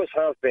always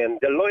have been.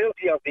 The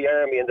loyalty of the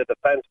army and the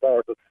defence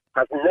forces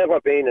has never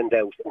been in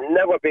doubt.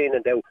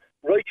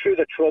 Right through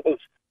the troubles,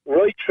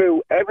 right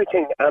through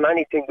everything and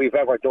anything we've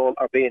ever done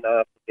or been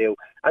asked to do.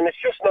 And it's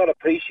just not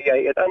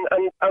appreciated.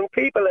 And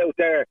people out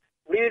there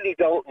really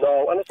don't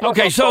know. And it's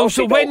okay, so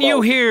when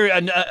you hear,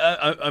 and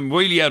I'm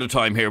really out of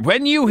time here,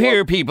 when you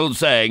hear people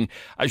saying,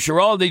 sure,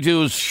 all they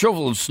do is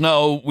shovel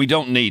snow, we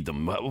don't need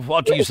them,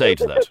 what do you say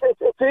to that?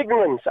 It's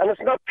ignorance, and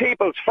it's not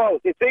people's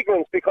fault. It's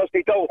ignorance because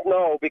they don't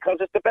know, because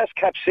it's the best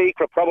kept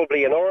secret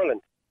probably in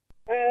Ireland.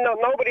 No,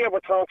 nobody ever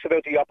talks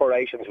about the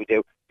operations we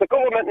do. The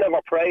government never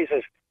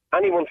praises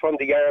anyone from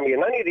the army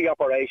and any of the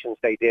operations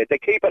they did. They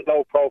keep it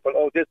low profile.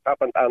 Oh, this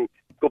happened and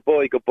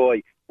goodbye.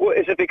 Well,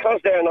 is it because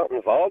they're not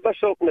involved or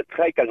something to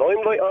take a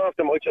limelight off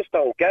them? I just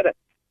don't get it.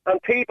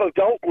 And people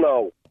don't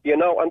know,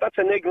 and that's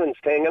an ignorance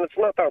thing, and it's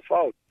not their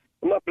fault.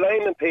 I'm not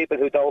blaming people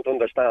who don't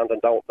understand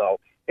and don't know.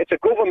 It's a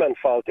government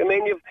fault. I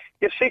mean, you've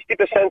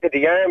 60% of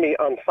the army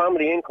on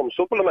family income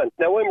supplement.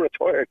 Now, I'm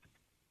retired.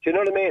 Do you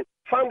know what I mean?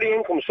 Family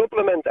income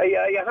supplement, are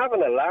you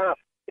having a laugh?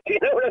 Do you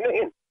know what I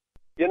mean?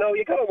 You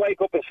got to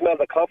wake up and smell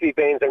the coffee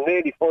beans and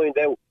really find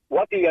out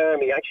what the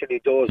army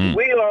actually does.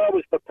 We'll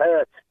always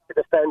prepare to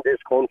defend this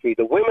country,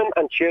 the women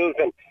and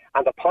children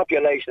and the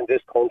population of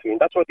this country. And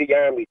that's what the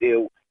army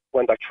do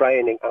when they're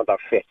training and they're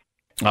fit.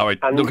 All right.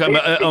 And look,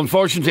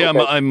 unfortunately,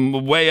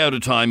 I'm way out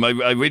of time.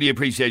 I really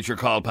appreciate your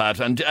call, Pat.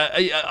 And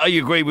I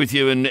agree with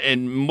you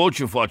in much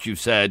of what you've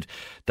said,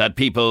 that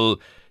people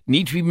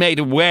need to be made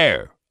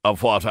aware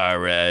of what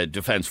our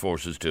defence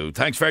forces do.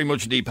 Thanks very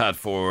much indeed, Pat,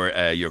 for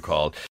your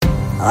call.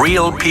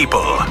 Real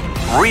people,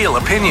 real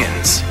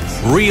opinions.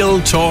 Real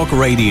Talk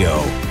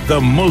Radio.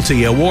 The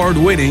multi-award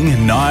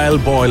winning Niall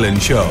Boylan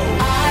Show.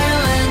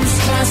 Ireland's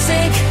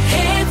classic